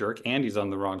guy's a jerk and he's on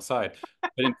the wrong side.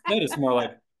 But instead, it's more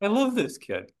like, I love this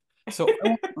kid. So I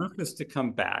want Rufus to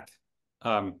come back.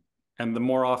 And the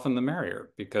more often the merrier,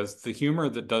 because the humor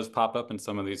that does pop up in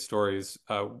some of these stories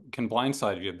can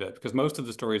blindside you a bit, because most of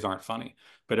the stories aren't funny.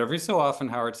 But every so often,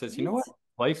 Howard says, you know what?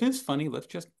 Life is funny. Let's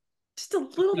just a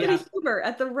little bit of humor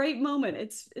at the right moment.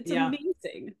 It's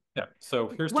amazing. Yeah.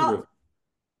 So here's to Rufus.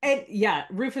 And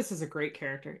Rufus is a great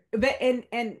character. But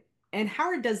and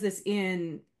Howard does this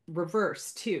in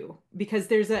reverse too, because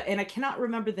and I cannot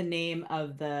remember the name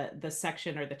of the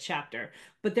section or the chapter,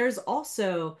 but there's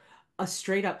also a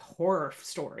straight up horror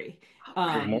story.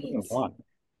 More than one.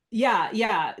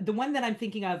 Yeah. The one that I'm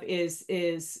thinking of is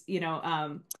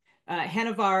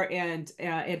Hanuvar and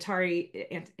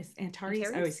Antares.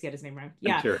 I always get his name wrong.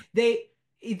 Yeah, they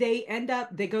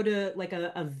go to like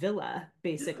a villa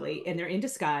basically, and they're in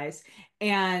disguise,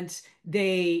 and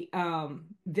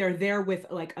they're there with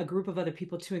like a group of other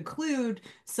people, to include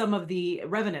some of the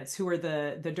revenants who are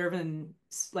the Dervan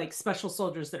like special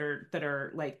soldiers that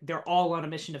are like, they're all on a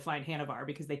mission to find Hanuvar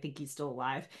because they think he's still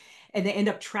alive, and they end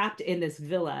up trapped in this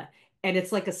villa. And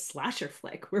it's like a slasher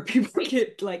flick where people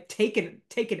get like taken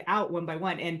out one by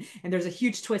one, and there's a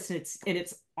huge twist, and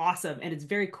it's awesome, and it's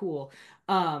very cool.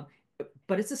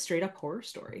 But it's a straight up horror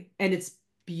story, and it's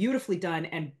beautifully done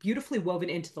and beautifully woven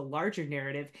into the larger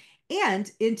narrative and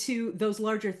into those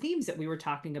larger themes that we were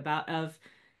talking about of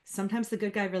sometimes the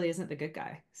good guy really isn't the good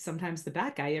guy. Sometimes the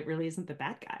bad guy, it really isn't the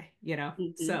bad guy,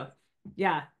 So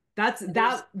yeah, that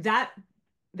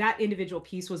individual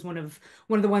piece was one of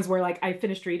the ones where like I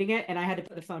finished reading it and I had to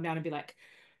put the phone down and be like,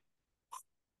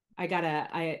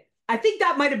 I think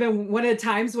that might have been one of the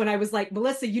times when I was like,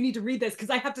 Melissa, you need to read this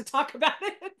because I have to talk about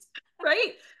it.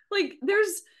 Right? Like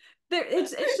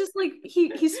it's just like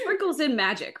he sprinkles in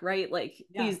magic, right? Like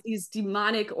these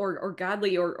demonic or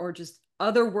godly or just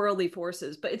otherworldly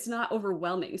forces, but it's not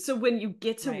overwhelming. So when you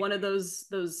get to one of those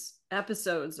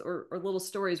episodes or little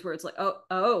stories where it's like,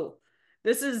 oh,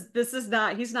 this is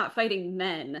not, he's not fighting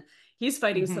men, he's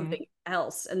fighting something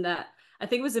else. And that, I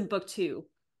think it was in book 2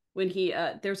 when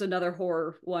there's another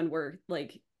horror one where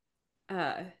like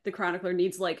the chronicler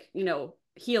needs like,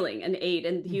 healing and aid,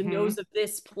 and he knows of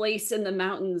this place in the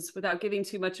mountains without giving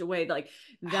too much away. Like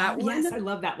that one. Yes, I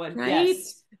love that one. Right?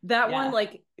 Yes. That one,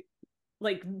 like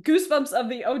goosebumps of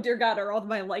the, oh dear God, are all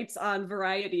my lights on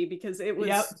variety, because it was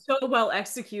so well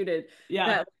executed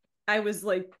that I was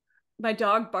like, my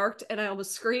dog barked and I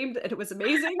almost screamed, and it was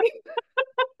amazing.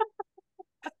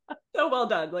 So well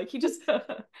done. Like he just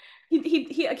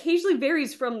he occasionally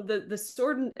varies from the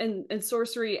sword and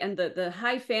sorcery and the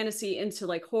high fantasy into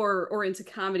like horror or into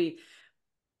comedy,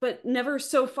 but never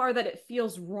so far that it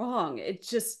feels wrong. It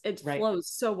flows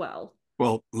so well.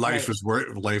 Well, life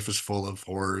is full of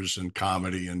horrors and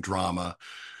comedy and drama,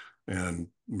 and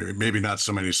maybe not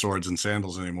so many swords and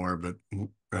sandals anymore, but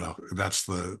that's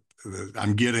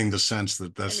I'm getting the sense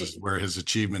that this is where his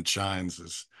achievement shines,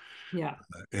 is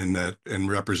in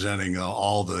representing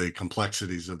all the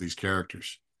complexities of these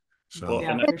characters. So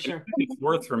for sure. It's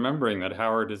worth remembering that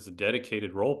Howard is a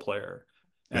dedicated role player.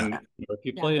 And if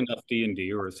you play enough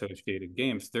D&D or associated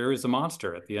games, there is a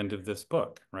monster at the end of this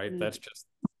book, right?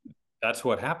 That's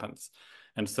what happens.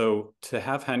 And so to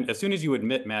have as soon as you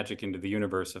admit magic into the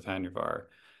universe of Hanuvar,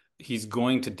 he's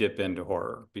going to dip into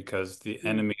horror because the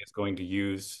enemy is going to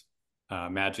use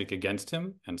magic against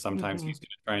him. And sometimes he's going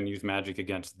to try and use magic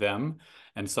against them.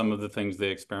 And some of the things they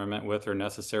experiment with are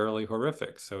necessarily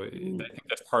horrific. So I think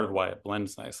that's part of why it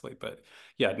blends nicely. But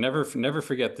yeah, never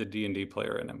forget the D&D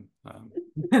player in him.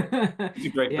 He's a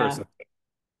great person.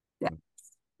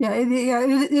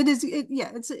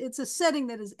 It's a setting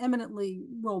that is eminently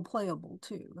role playable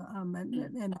too,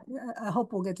 and I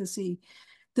hope we'll get to see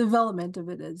development of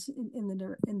it as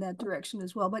in that direction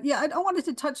as well. But yeah, I wanted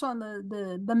to touch on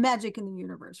the magic in the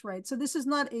universe, right? So this is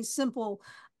not a simple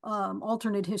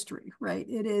alternate history, right?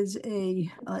 It is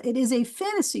a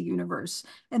fantasy universe,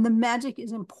 and the magic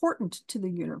is important to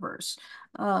the universe.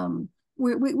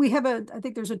 We have I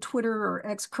think there's a Twitter or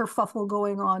X kerfuffle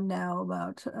going on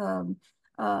now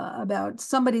about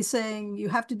somebody saying you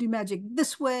have to do magic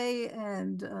this way,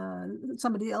 and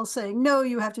somebody else saying no,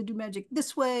 you have to do magic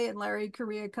this way, and Larry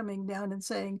Correia coming down and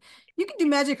saying you can do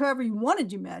magic however you want to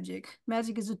do magic.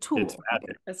 Magic is a tool. It's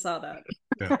magic. I saw that.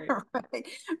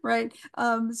 Right.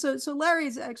 So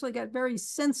Larry's actually got very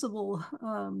sensible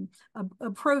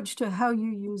approach to how you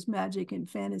use magic in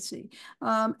fantasy.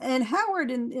 And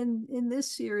Howard in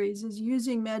this series is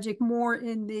using magic more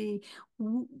in the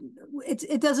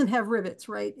it doesn't have rivets,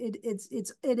 right? It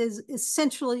is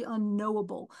essentially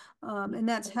unknowable, and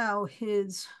that's how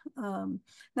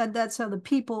that's how the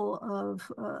people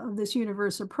of this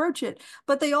universe approach it.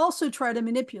 But they also try to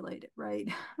manipulate it, right?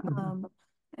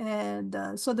 And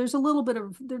so there's a little bit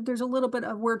of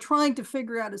we're trying to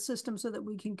figure out a system so that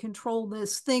we can control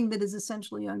this thing that is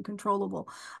essentially uncontrollable.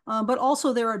 But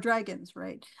also there are dragons,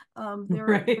 right?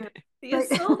 The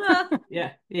Isolde.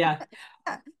 Yeah.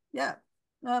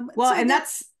 Well, and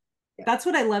that's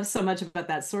what I love so much about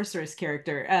that sorceress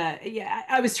character.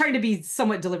 I was trying to be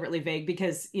somewhat deliberately vague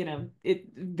because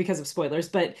because of spoilers,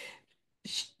 but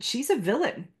she's a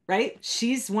villain, right?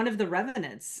 She's one of the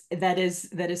revenants that is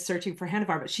searching for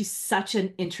Hanuvar, but she's such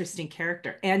an interesting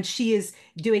character, and she is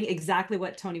doing exactly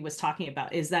what Toni was talking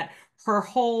about. Is that her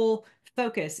whole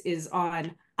focus is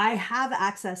on, I have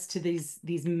access to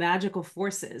these magical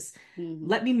forces.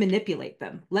 Let me manipulate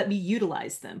them. Let me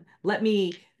utilize them. Let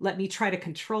me try to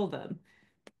control them.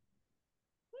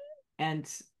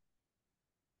 And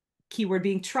keyword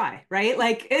being try, right?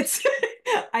 Like it's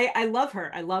I love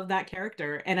her. I love that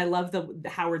character, and I love the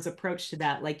Howard's approach to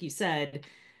that. Like you said,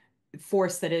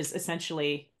 force that is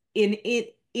essentially in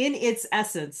its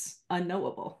essence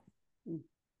unknowable.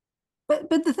 But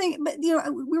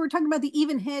we were talking about the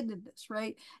even-handedness,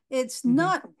 right? It's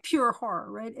not pure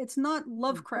horror, right? It's not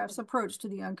Lovecraft's approach to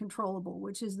the uncontrollable,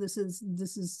 which is this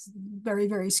is very,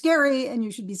 very scary, and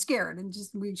you should be scared, and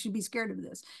we should be scared of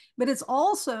this. But it's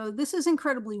also, this is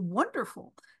incredibly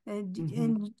wonderful,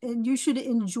 and and you should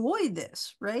enjoy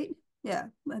this, right? Yeah,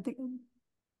 I think.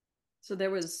 So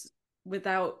there was,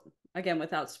 without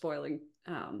spoiling,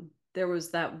 there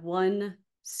was that one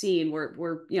scene where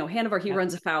Hanuvar, he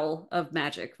runs afoul of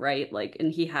magic, right? Like,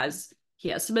 and he has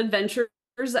some adventures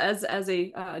as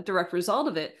a direct result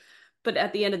of it, but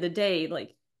at the end of the day,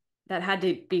 like, that had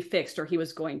to be fixed or he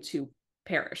was going to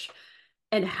perish.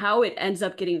 And how it ends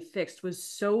up getting fixed was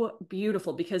so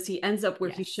beautiful, because he ends up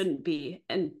where he shouldn't be,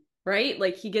 and right,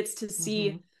 like, he gets to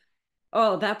see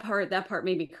that part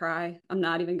made me cry. I'm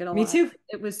not even gonna lie. Me too.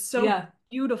 It was so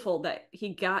beautiful that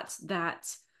he got that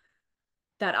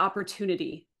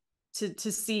opportunity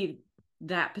to see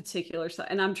that particular stuff.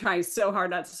 And I'm trying so hard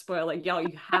not to spoil. Like, y'all,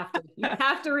 you have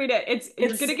to read it.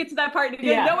 You're gonna get to that part and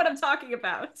you're gonna know what I'm talking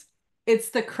about. It's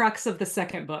the crux of the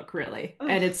second book, really.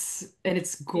 And it's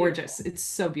gorgeous. Beautiful. It's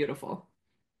so beautiful.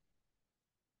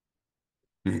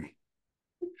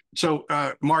 So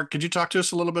Mark, could you talk to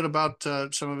us a little bit about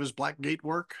some of his Blackgate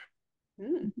work?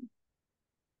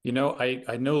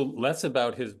 I know less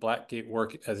about his Blackgate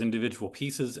work as individual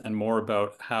pieces and more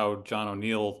about how John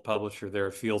O'Neill, publisher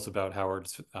there, feels about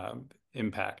Howard's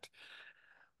impact,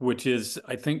 which is,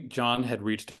 I think John had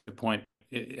reached a point,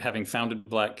 having founded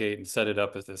Blackgate and set it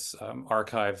up as this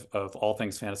archive of all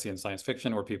things fantasy and science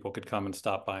fiction, where people could come and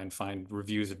stop by and find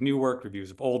reviews of new work,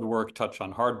 reviews of old work, touch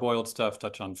on hard-boiled stuff,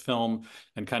 touch on film,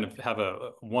 and kind of have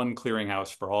one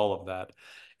clearinghouse for all of that.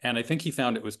 And I think he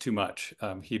found it was too much.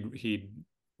 He'd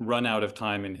run out of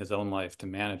time in his own life to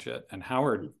manage it. And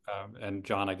Howard and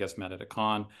John, I guess, met at a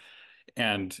con,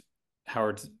 and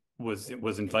Howard was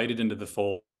invited into the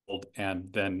fold and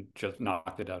then just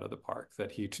knocked it out of the park.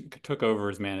 That he took over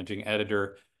as managing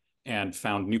editor, and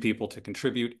found new people to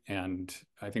contribute, and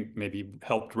I think maybe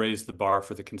helped raise the bar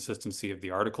for the consistency of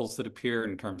the articles that appear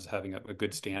in terms of having a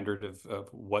good standard of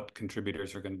what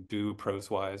contributors are going to do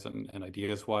prose-wise and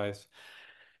ideas-wise.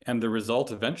 And the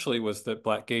result eventually was that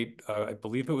Blackgate, I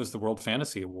believe it was the World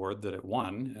Fantasy Award that it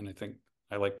won, and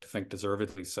I like to think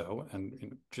deservedly so.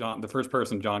 And John, the first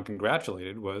person John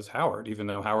congratulated was Howard, even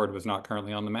though Howard was not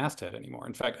currently on the masthead anymore.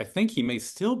 In fact, I think he may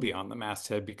still be on the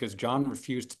masthead because John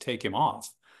refused to take him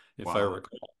off, if I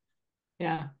recall.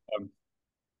 Yeah.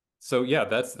 So yeah,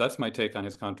 that's my take on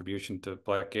his contribution to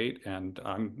Blackgate, and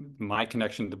my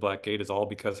connection to Blackgate is all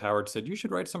because Howard said you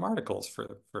should write some articles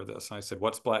for this. I said,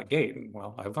 "What's Blackgate?" And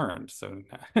well, I learned. So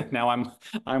now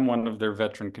I'm one of their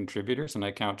veteran contributors, and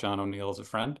I count John O'Neill as a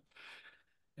friend,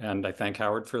 and I thank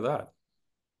Howard for that.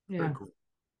 Yeah. Very cool.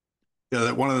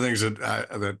 Yeah, one of the things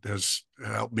that has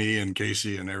helped me and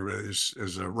Kacey and everybody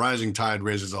is a rising tide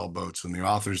raises all boats, and the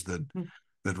authors that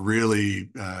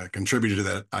really contributed to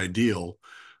that ideal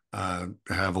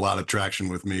have a lot of traction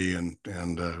with me and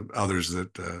others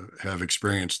that have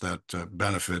experienced that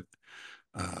benefit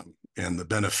and the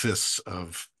benefits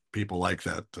of people like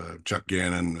that. Chuck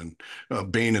Gannon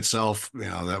and Bain itself,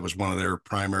 that was one of their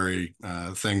primary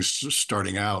things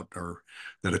starting out, or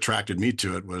that attracted me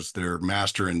to it, was their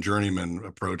master and journeyman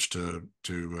approach to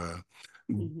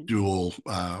dual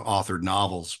authored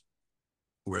novels,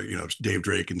 where Dave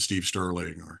Drake and Steve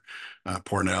Sterling, or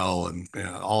Pornell, and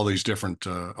all these different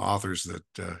authors that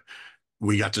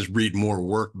we got to read more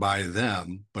work by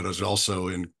them, but it was also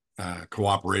in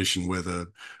cooperation with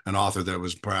an author that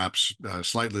was perhaps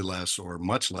slightly less or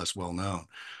much less well known.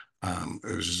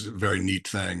 It was a very neat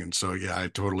thing, and so yeah, I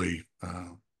totally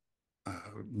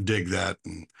dig that.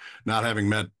 And not having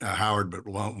met Howard but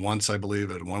once, I believe,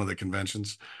 at one of the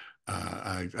conventions,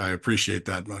 I appreciate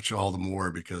that much all the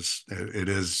more, because it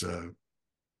is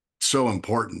so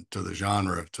important to the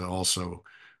genre to also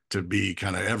to be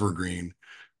kind of evergreen,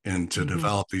 and to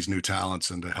develop these new talents,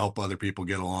 and to help other people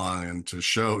get along, and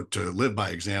to live by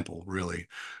example, really,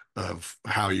 of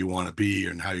how you want to be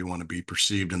and how you want to be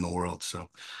perceived in the world. So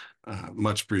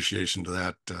much appreciation to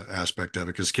that aspect of it,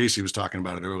 because Kacey was talking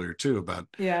about it earlier too, about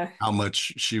how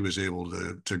much she was able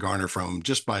to garner from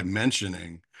just by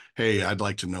mentioning, "Hey, I'd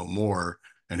like to know more."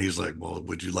 And he's like, "Well,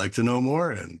 would you like to know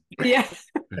more?" And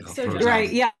so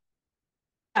right,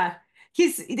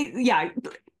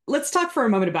 let's talk for a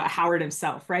moment about Howard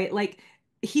himself, right? Like,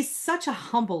 he's such a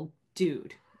humble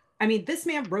dude. I mean, this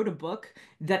man wrote a book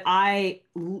that I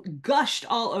gushed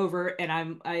all over,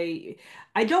 and I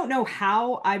don't know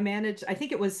how I managed. I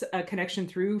think it was a connection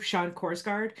through Sean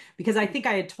Korsgaard, because I think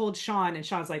I had told Sean, and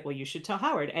Sean's like, "Well, you should tell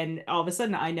Howard." And all of a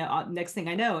sudden, I know. Next thing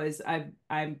I know is I'm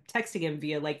texting him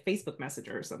via like Facebook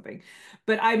Messenger or something.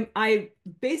 But I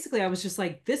basically, I was just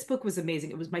like, this book was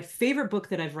amazing. It was my favorite book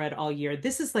that I've read all year.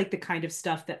 This is like the kind of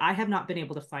stuff that I have not been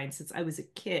able to find since I was a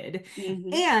kid,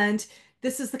 and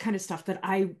this is the kind of stuff that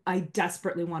I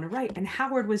desperately want to write. And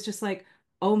Howard was just like,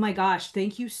 "Oh my gosh,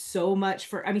 thank you so much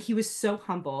for," I mean, he was so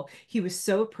humble. He was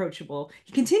so approachable.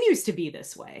 He continues to be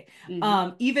this way.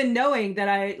 Even knowing that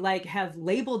I like have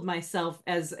labeled myself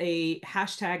as a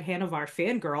hashtag Hanuvar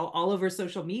fangirl all over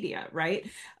social media, right?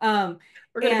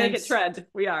 We're going to make it trend.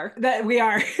 We are.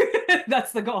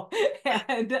 That's the goal.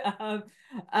 And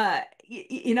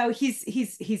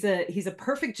he's a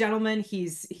perfect gentleman.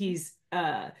 He's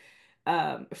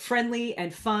friendly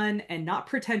and fun and not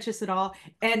pretentious at all.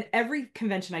 And every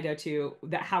convention I go to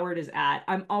that Howard is at,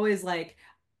 I'm always like,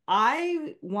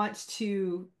 I want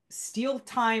to steal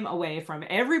time away from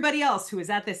everybody else who is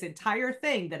at this entire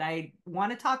thing that I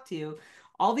want to talk to,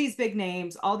 all these big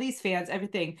names, all these fans,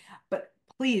 everything. But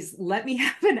please let me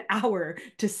have an hour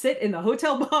to sit in the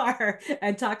hotel bar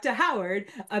and talk to Howard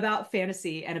about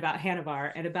fantasy and about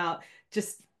Hanuvar and about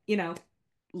just,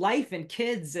 life and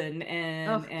kids and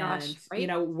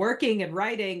right? Working and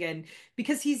writing, and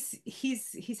because he's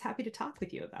happy to talk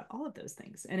with you about all of those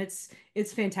things, and it's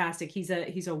fantastic. He's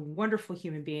a wonderful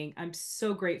human being. I'm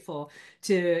so grateful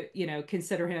to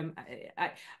consider him.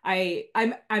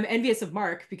 I'm envious of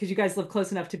Mark, because you guys live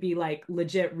close enough to be like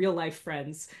legit real life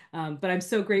friends, but I'm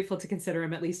so grateful to consider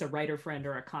him at least a writer friend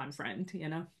or a con friend.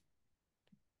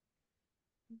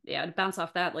 Yeah, to bounce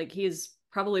off that, like, he's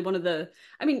probably one of the,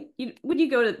 I mean, when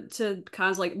you go to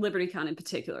cons like LibertyCon in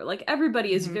particular, like,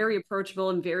 everybody is very approachable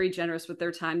and very generous with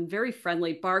their time, very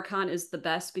friendly. BarCon is the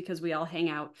best because we all hang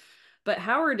out, but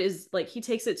Howard is like, he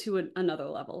takes it to another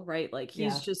level, right? Like,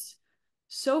 he's just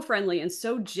so friendly and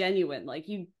so genuine. Like,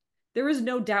 there is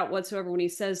no doubt whatsoever when he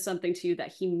says something to you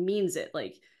that he means it.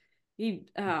 Like, he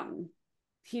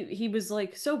was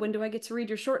like, "So when do I get to read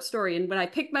your short story?" And when I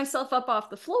picked myself up off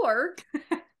the floor,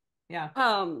 Yeah.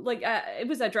 Like it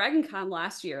was at Dragon Con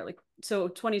last year, like so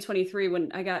 2023,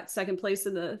 when I got second place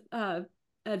in the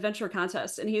adventure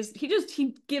contest, and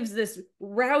he gives this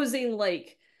rousing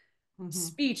like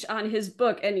speech on his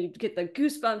book, and you get the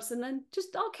goosebumps, and then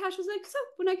just all casual like, so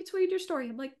when I get to read your story,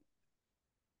 I'm like,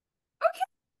 okay.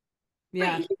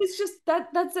 Yeah. Right. He was just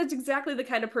that's exactly the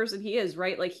kind of person he is,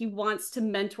 right? Like he wants to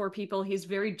mentor people. He's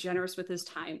very generous with his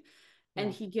time. Yeah.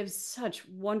 And he gives such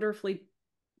wonderfully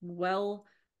well,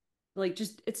 like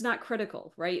just it's not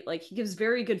critical, right? Like he gives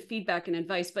very good feedback and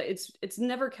advice, but it's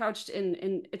never couched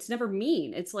in it's never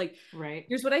mean. It's like, right,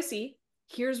 here's what I see,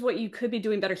 here's what you could be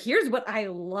doing better, here's what I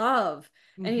love.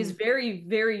 And he's very,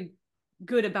 very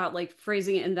good about like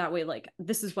phrasing it in that way, like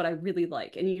this is what I really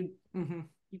like. And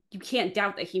you can't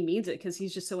doubt that he means it because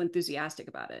he's just so enthusiastic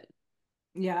about it.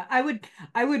 Yeah, I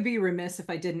would be remiss if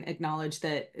I didn't acknowledge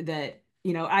that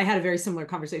I had a very similar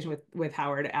conversation with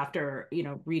Howard after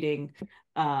reading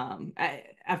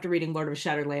after reading Lord of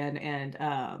Shatterland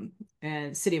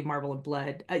and City of Marble and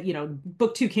Blood.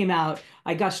 Book 2 came out.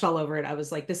 I gushed all over it. I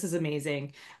was like, this is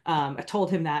amazing. I told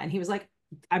him that, and he was like,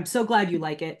 I'm so glad you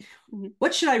like it.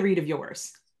 What should I read of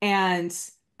yours? And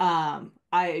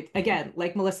I, again,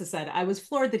 like Melissa said, I was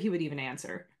floored that he would even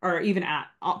answer or even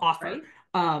offer.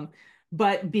 Right?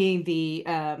 But being the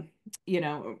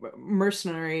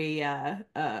mercenary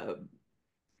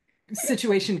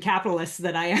situation capitalist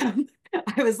that I am,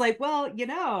 I was like, well,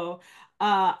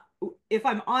 if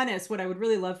I'm honest, what I would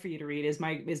really love for you to read is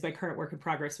my current work in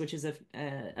progress, which is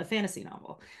a fantasy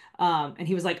novel. And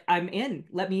he was like, I'm in.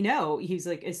 Let me know. He's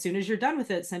like, as soon as you're done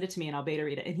with it, send it to me and I'll beta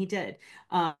read it. And he did.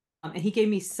 And he gave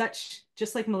me such,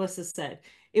 just like Melissa said,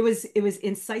 it was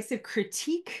incisive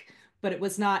critique, but it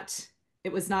was not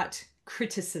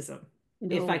criticism.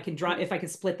 No. If I can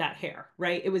split that hair,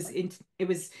 right? It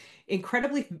was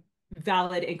incredibly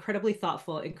valid, incredibly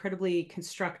thoughtful, incredibly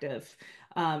constructive.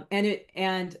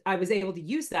 And I was able to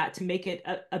use that to make it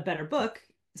a better book,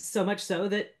 so much so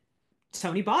that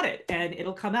Toni bought it and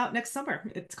it'll come out next summer.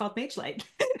 It's called Mage Light.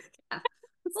 Yeah.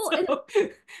 Well, and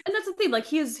that's the thing, like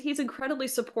he's incredibly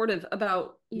supportive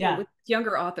about with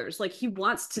younger authors. Like he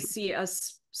wants to see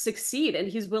us succeed, and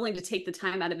he's willing to take the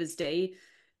time out of his day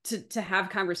to have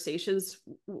conversations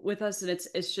with us, and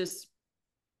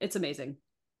it's amazing.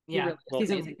 Yeah,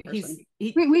 he's amazing person.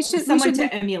 We should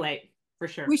to emulate for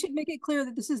sure. We should make it clear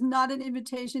that this is not an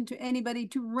invitation to anybody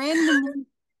to randomly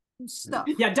stuff.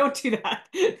 Yeah, don't do that.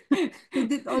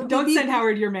 Don't send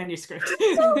Howard your manuscript.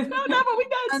 No, but we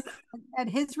does. At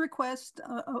his request,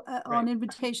 on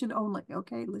invitation only.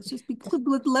 Okay,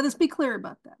 let us be clear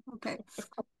about that. Okay.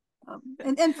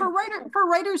 And for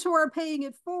writers who are paying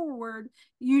it forward,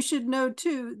 you should know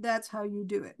too, that's how you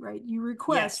do it, right? You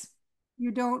request.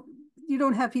 Yes. You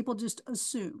don't have people just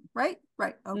assume, right?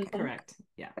 Right. Okay. Correct.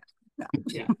 Yeah. No.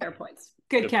 Yeah. Fair points.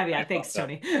 Good caveat. Thanks,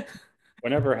 Toni.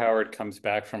 Whenever Howard comes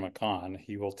back from a con,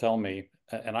 he will tell me,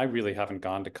 and I really haven't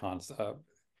gone to cons,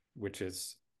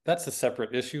 that's a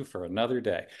separate issue for another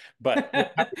day. But when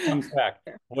Howard comes back,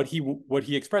 what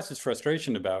he expresses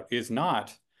frustration about is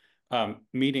not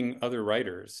meeting other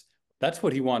writers. That's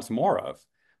what he wants more of.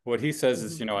 What he says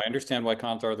is, I understand why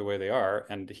cons are the way they are,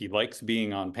 and he likes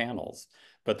being on panels,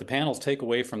 but the panels take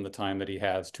away from the time that he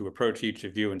has to approach each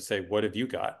of you and say, what have you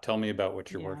got? Tell me about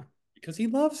what you're working. Because he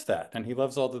loves that, and he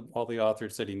loves all the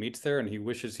authors that he meets there, and he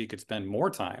wishes he could spend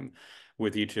more time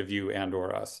with each of you and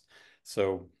or us.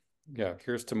 So yeah,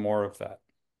 here's to more of that.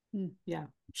 Yeah,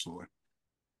 absolutely.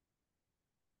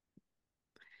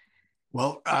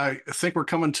 Well, I think we're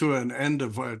coming to an end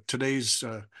of today's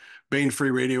Bane Free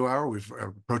Radio Hour. We're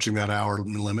approaching that hour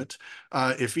limit.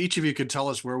 If each of you could tell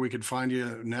us where we could find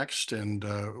you next and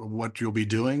what you'll be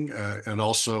doing, and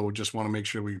also just want to make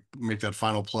sure we make that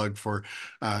final plug for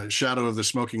Shadow of the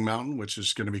Smoking Mountain, which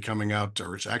is going to be coming out,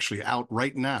 or it's actually out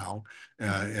right now.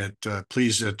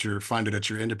 Please find it at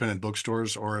your independent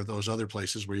bookstores or those other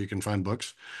places where you can find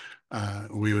books.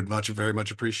 We would very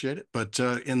much appreciate it. But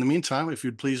in the meantime, if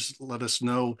you'd please let us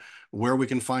know where we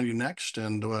can find you next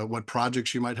and what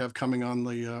projects you might have coming on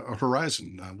the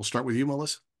horizon. We'll start with you,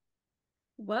 Melissa.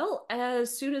 Well,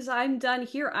 as soon as I'm done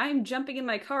here, I'm jumping in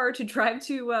my car to drive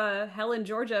to Helen,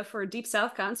 Georgia for Deep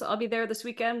South Con. So I'll be there this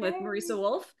weekend with Marisa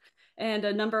Wolf and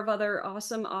a number of other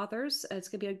awesome authors. It's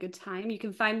going to be a good time. You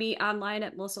can find me online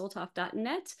at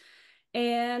melissaolthoff.net.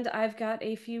 And I've got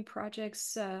a few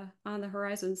projects on the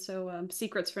horizon, so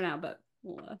secrets for now, but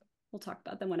we'll talk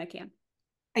about them when I can.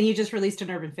 And you just released an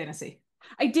urban fantasy.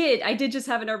 I did just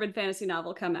have an urban fantasy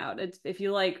novel come out. If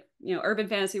you like, urban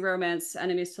fantasy romance,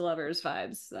 enemies to lovers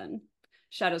vibes, then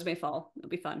Shadows May Fall. It'll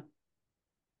be fun.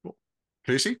 Cool.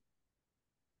 Kacey?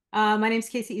 My name's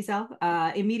Kacey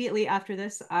Ezell. Immediately after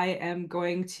this, I am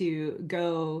going to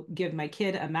go give my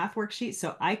kid a math worksheet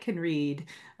so I can read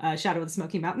Shadow of the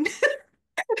Smoky Mountain.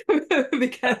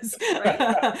 Because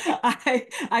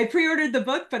I pre-ordered the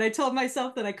book, but I told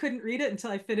myself that I couldn't read it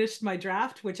until I finished my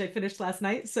draft, which I finished last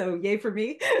night. So yay for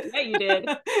me. Yeah, you did.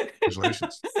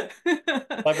 Congratulations.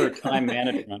 Clever time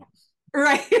management.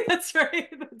 Right, that's right.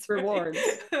 That's Rewards.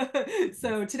 Right.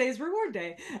 So today's reward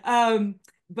day.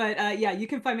 But yeah, you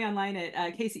can find me online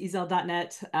at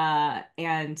kaceyezell.net.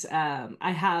 And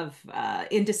I have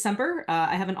in December,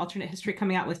 I have an alternate history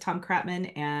coming out with Tom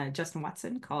Kratman and Justin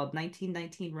Watson called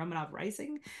 1919 Romanov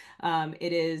Rising.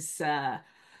 It is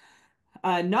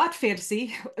not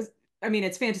fantasy. I mean,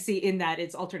 it's fantasy in that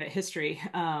it's alternate history,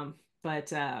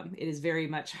 but it is very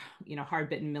much,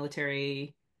 hard-bitten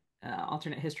military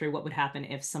alternate history. What would happen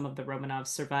if some of the Romanovs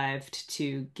survived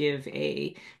to give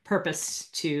a purpose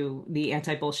to the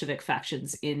anti-Bolshevik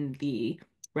factions in the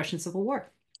Russian Civil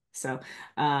War? So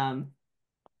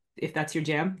if that's your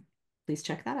jam, please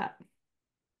check that out.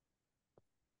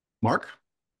 Mark?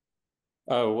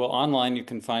 Well, online you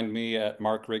can find me at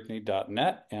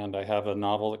markrigney.net, and I have a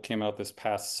novel that came out this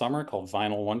past summer called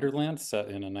Vinyl Wonderland, set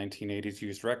in a 1980s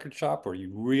used record shop where you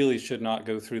really should not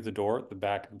go through the door at the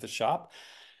back of the shop.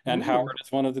 And Howard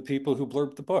is one of the people who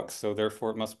blurbed the book, so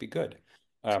therefore it must be good.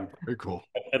 Very cool.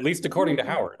 At least according to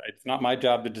Howard. It's not my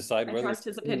job to decide I whether trust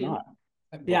his opinion. or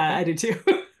not. Yeah, I do too.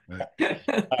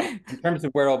 In terms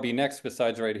of where I'll be next,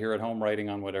 besides right here at home writing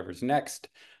on whatever's next,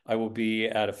 I will be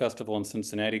at a festival in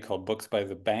Cincinnati called Books by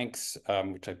the Banks,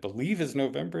 which I believe is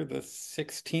November the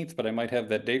 16th, but I might have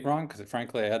that date wrong because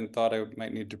frankly, I hadn't thought I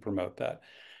might need to promote that.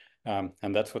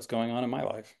 And that's what's going on in my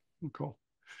life. Cool.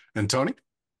 And Toni?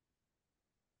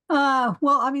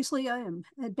 Well, obviously I am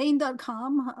at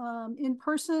Bain.com. In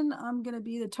person, I'm going to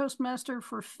be the Toastmaster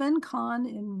for FenCon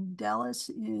in Dallas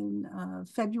in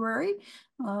February.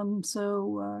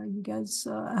 So you guys,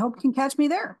 I hope can catch me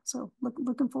there. So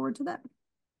looking forward to that.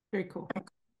 Very cool.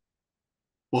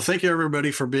 Well, thank you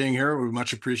everybody for being here. We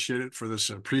much appreciate it for this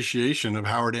appreciation of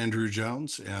Howard Andrew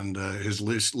Jones and his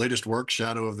latest work,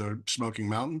 Shadow of the Smoking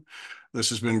Mountain. This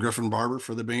has been Griffin Barber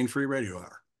for the Bain Free Radio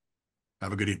Hour.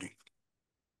 Have a good evening.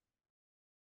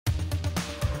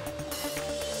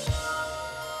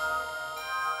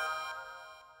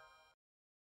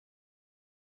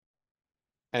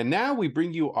 And now we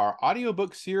bring you our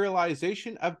audiobook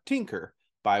serialization of Tinker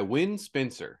by Win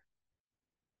Spencer.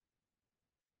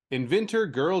 Inventor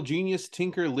girl genius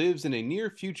Tinker lives in a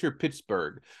near-future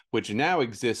Pittsburgh, which now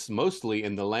exists mostly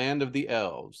in the land of the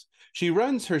elves. She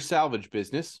runs her salvage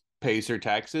business, pays her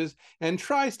taxes, and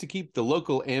tries to keep the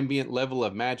local ambient level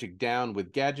of magic down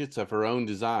with gadgets of her own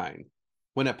design.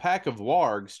 When a pack of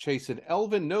wargs chase an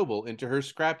elven noble into her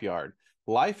scrapyard,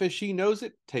 life as she knows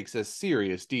it takes a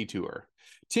serious detour.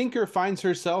 Tinker finds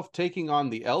herself taking on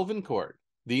the Elven Court,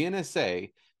 the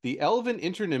NSA, the Elven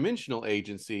Interdimensional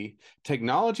Agency,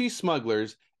 technology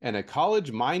smugglers, and a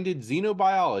college-minded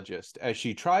xenobiologist as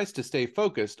she tries to stay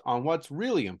focused on what's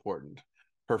really important,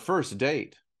 her first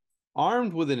date.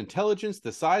 Armed with an intelligence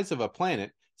the size of a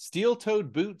planet,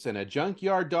 steel-toed boots, and a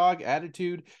junkyard dog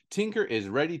attitude, Tinker is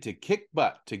ready to kick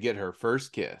butt to get her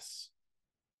first kiss.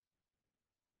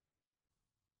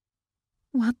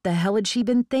 What the hell had she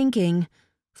been thinking?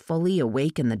 Fully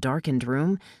awake in the darkened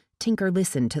room, Tinker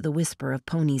listened to the whisper of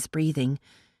Pony's breathing.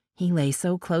 He lay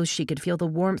so close she could feel the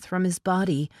warmth from his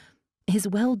body, his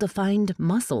well-defined,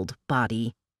 muscled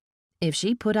body. If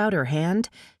she put out her hand,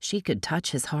 she could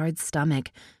touch his hard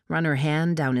stomach, run her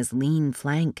hand down his lean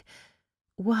flank.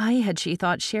 Why had she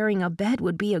thought sharing a bed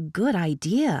would be a good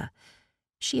idea?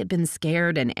 She had been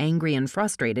scared and angry and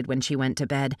frustrated when she went to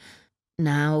bed.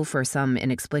 Now, for some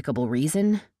inexplicable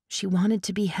reason, she wanted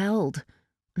to be held.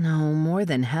 No, more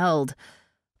than held.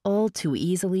 All too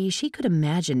easily, she could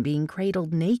imagine being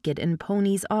cradled naked in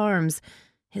Pony's arms,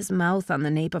 his mouth on the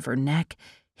nape of her neck,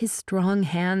 his strong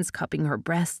hands cupping her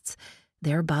breasts,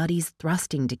 their bodies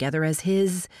thrusting together as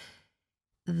his.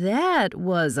 That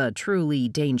was a truly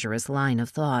dangerous line of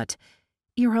thought.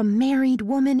 You're a married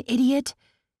woman, idiot.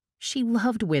 She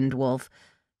loved Windwolf,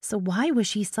 so why was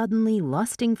she suddenly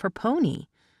lusting for Pony?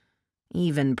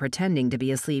 Even pretending to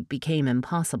be asleep became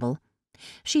impossible.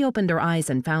 She opened her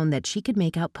eyes and found that she could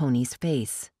make out Pony's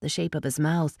face, the shape of his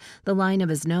mouth, the line of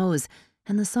his nose,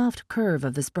 and the soft curve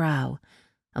of his brow.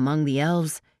 Among the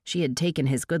elves, she had taken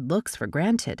his good looks for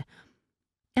granted.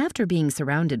 After being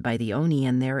surrounded by the Oni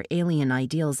and their alien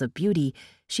ideals of beauty,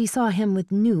 she saw him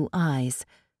with new eyes.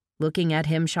 Looking at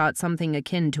him shot something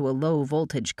akin to a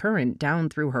low-voltage current down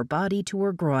through her body to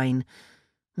her groin.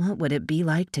 What would it be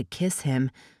like to kiss him?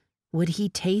 Would he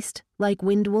taste like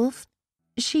Windwolf?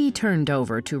 She turned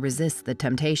over to resist the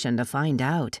temptation to find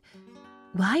out.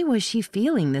 Why was she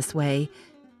feeling this way?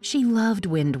 She loved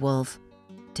Windwolf,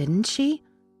 didn't she?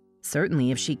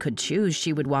 Certainly, if she could choose,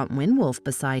 she would want Windwolf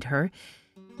beside her.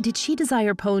 Did she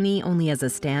desire Pony only as a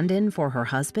stand-in for her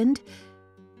husband?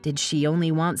 Did she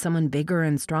only want someone bigger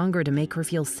and stronger to make her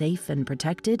feel safe and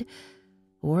protected?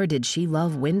 Or did she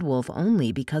love Windwolf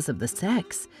only because of the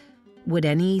sex? Would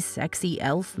any sexy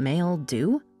elf male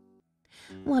do?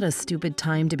 What a stupid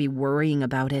time to be worrying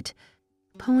about it.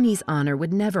 Pony's honor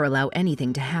would never allow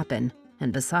anything to happen,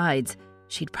 and besides,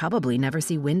 she'd probably never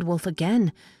see Windwolf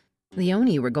again. The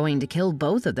Oni were going to kill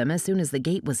both of them as soon as the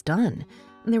gate was done.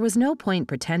 There was no point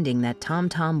pretending that Tom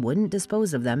Tom wouldn't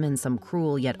dispose of them in some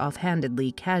cruel yet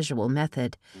offhandedly casual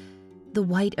method. The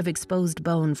white of exposed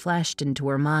bone flashed into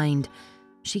her mind.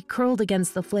 She curled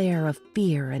against the flare of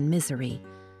fear and misery.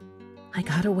 I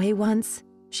got away once,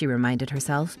 she reminded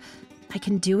herself. I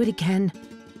can do it again.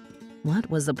 What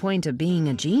was the point of being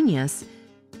a genius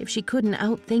if she couldn't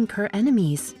outthink her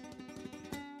enemies?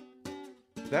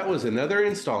 That was another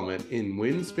installment in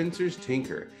Win Spencer's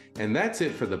Tinker, and that's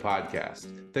it for the podcast.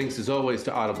 Thanks as always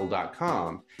to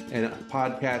Audible.com and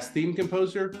podcast theme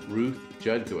composer Ruth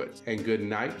Judkowitz, and good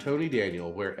night, Toni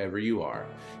Daniel, wherever you are.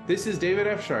 This is David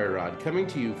F. Shireod coming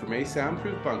to you from a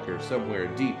soundproof bunker somewhere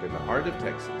deep in the heart of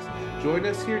Texas. Join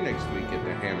us here next week in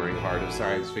the hammering heart of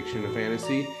science fiction and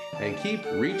fantasy, and keep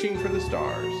reaching for the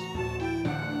stars.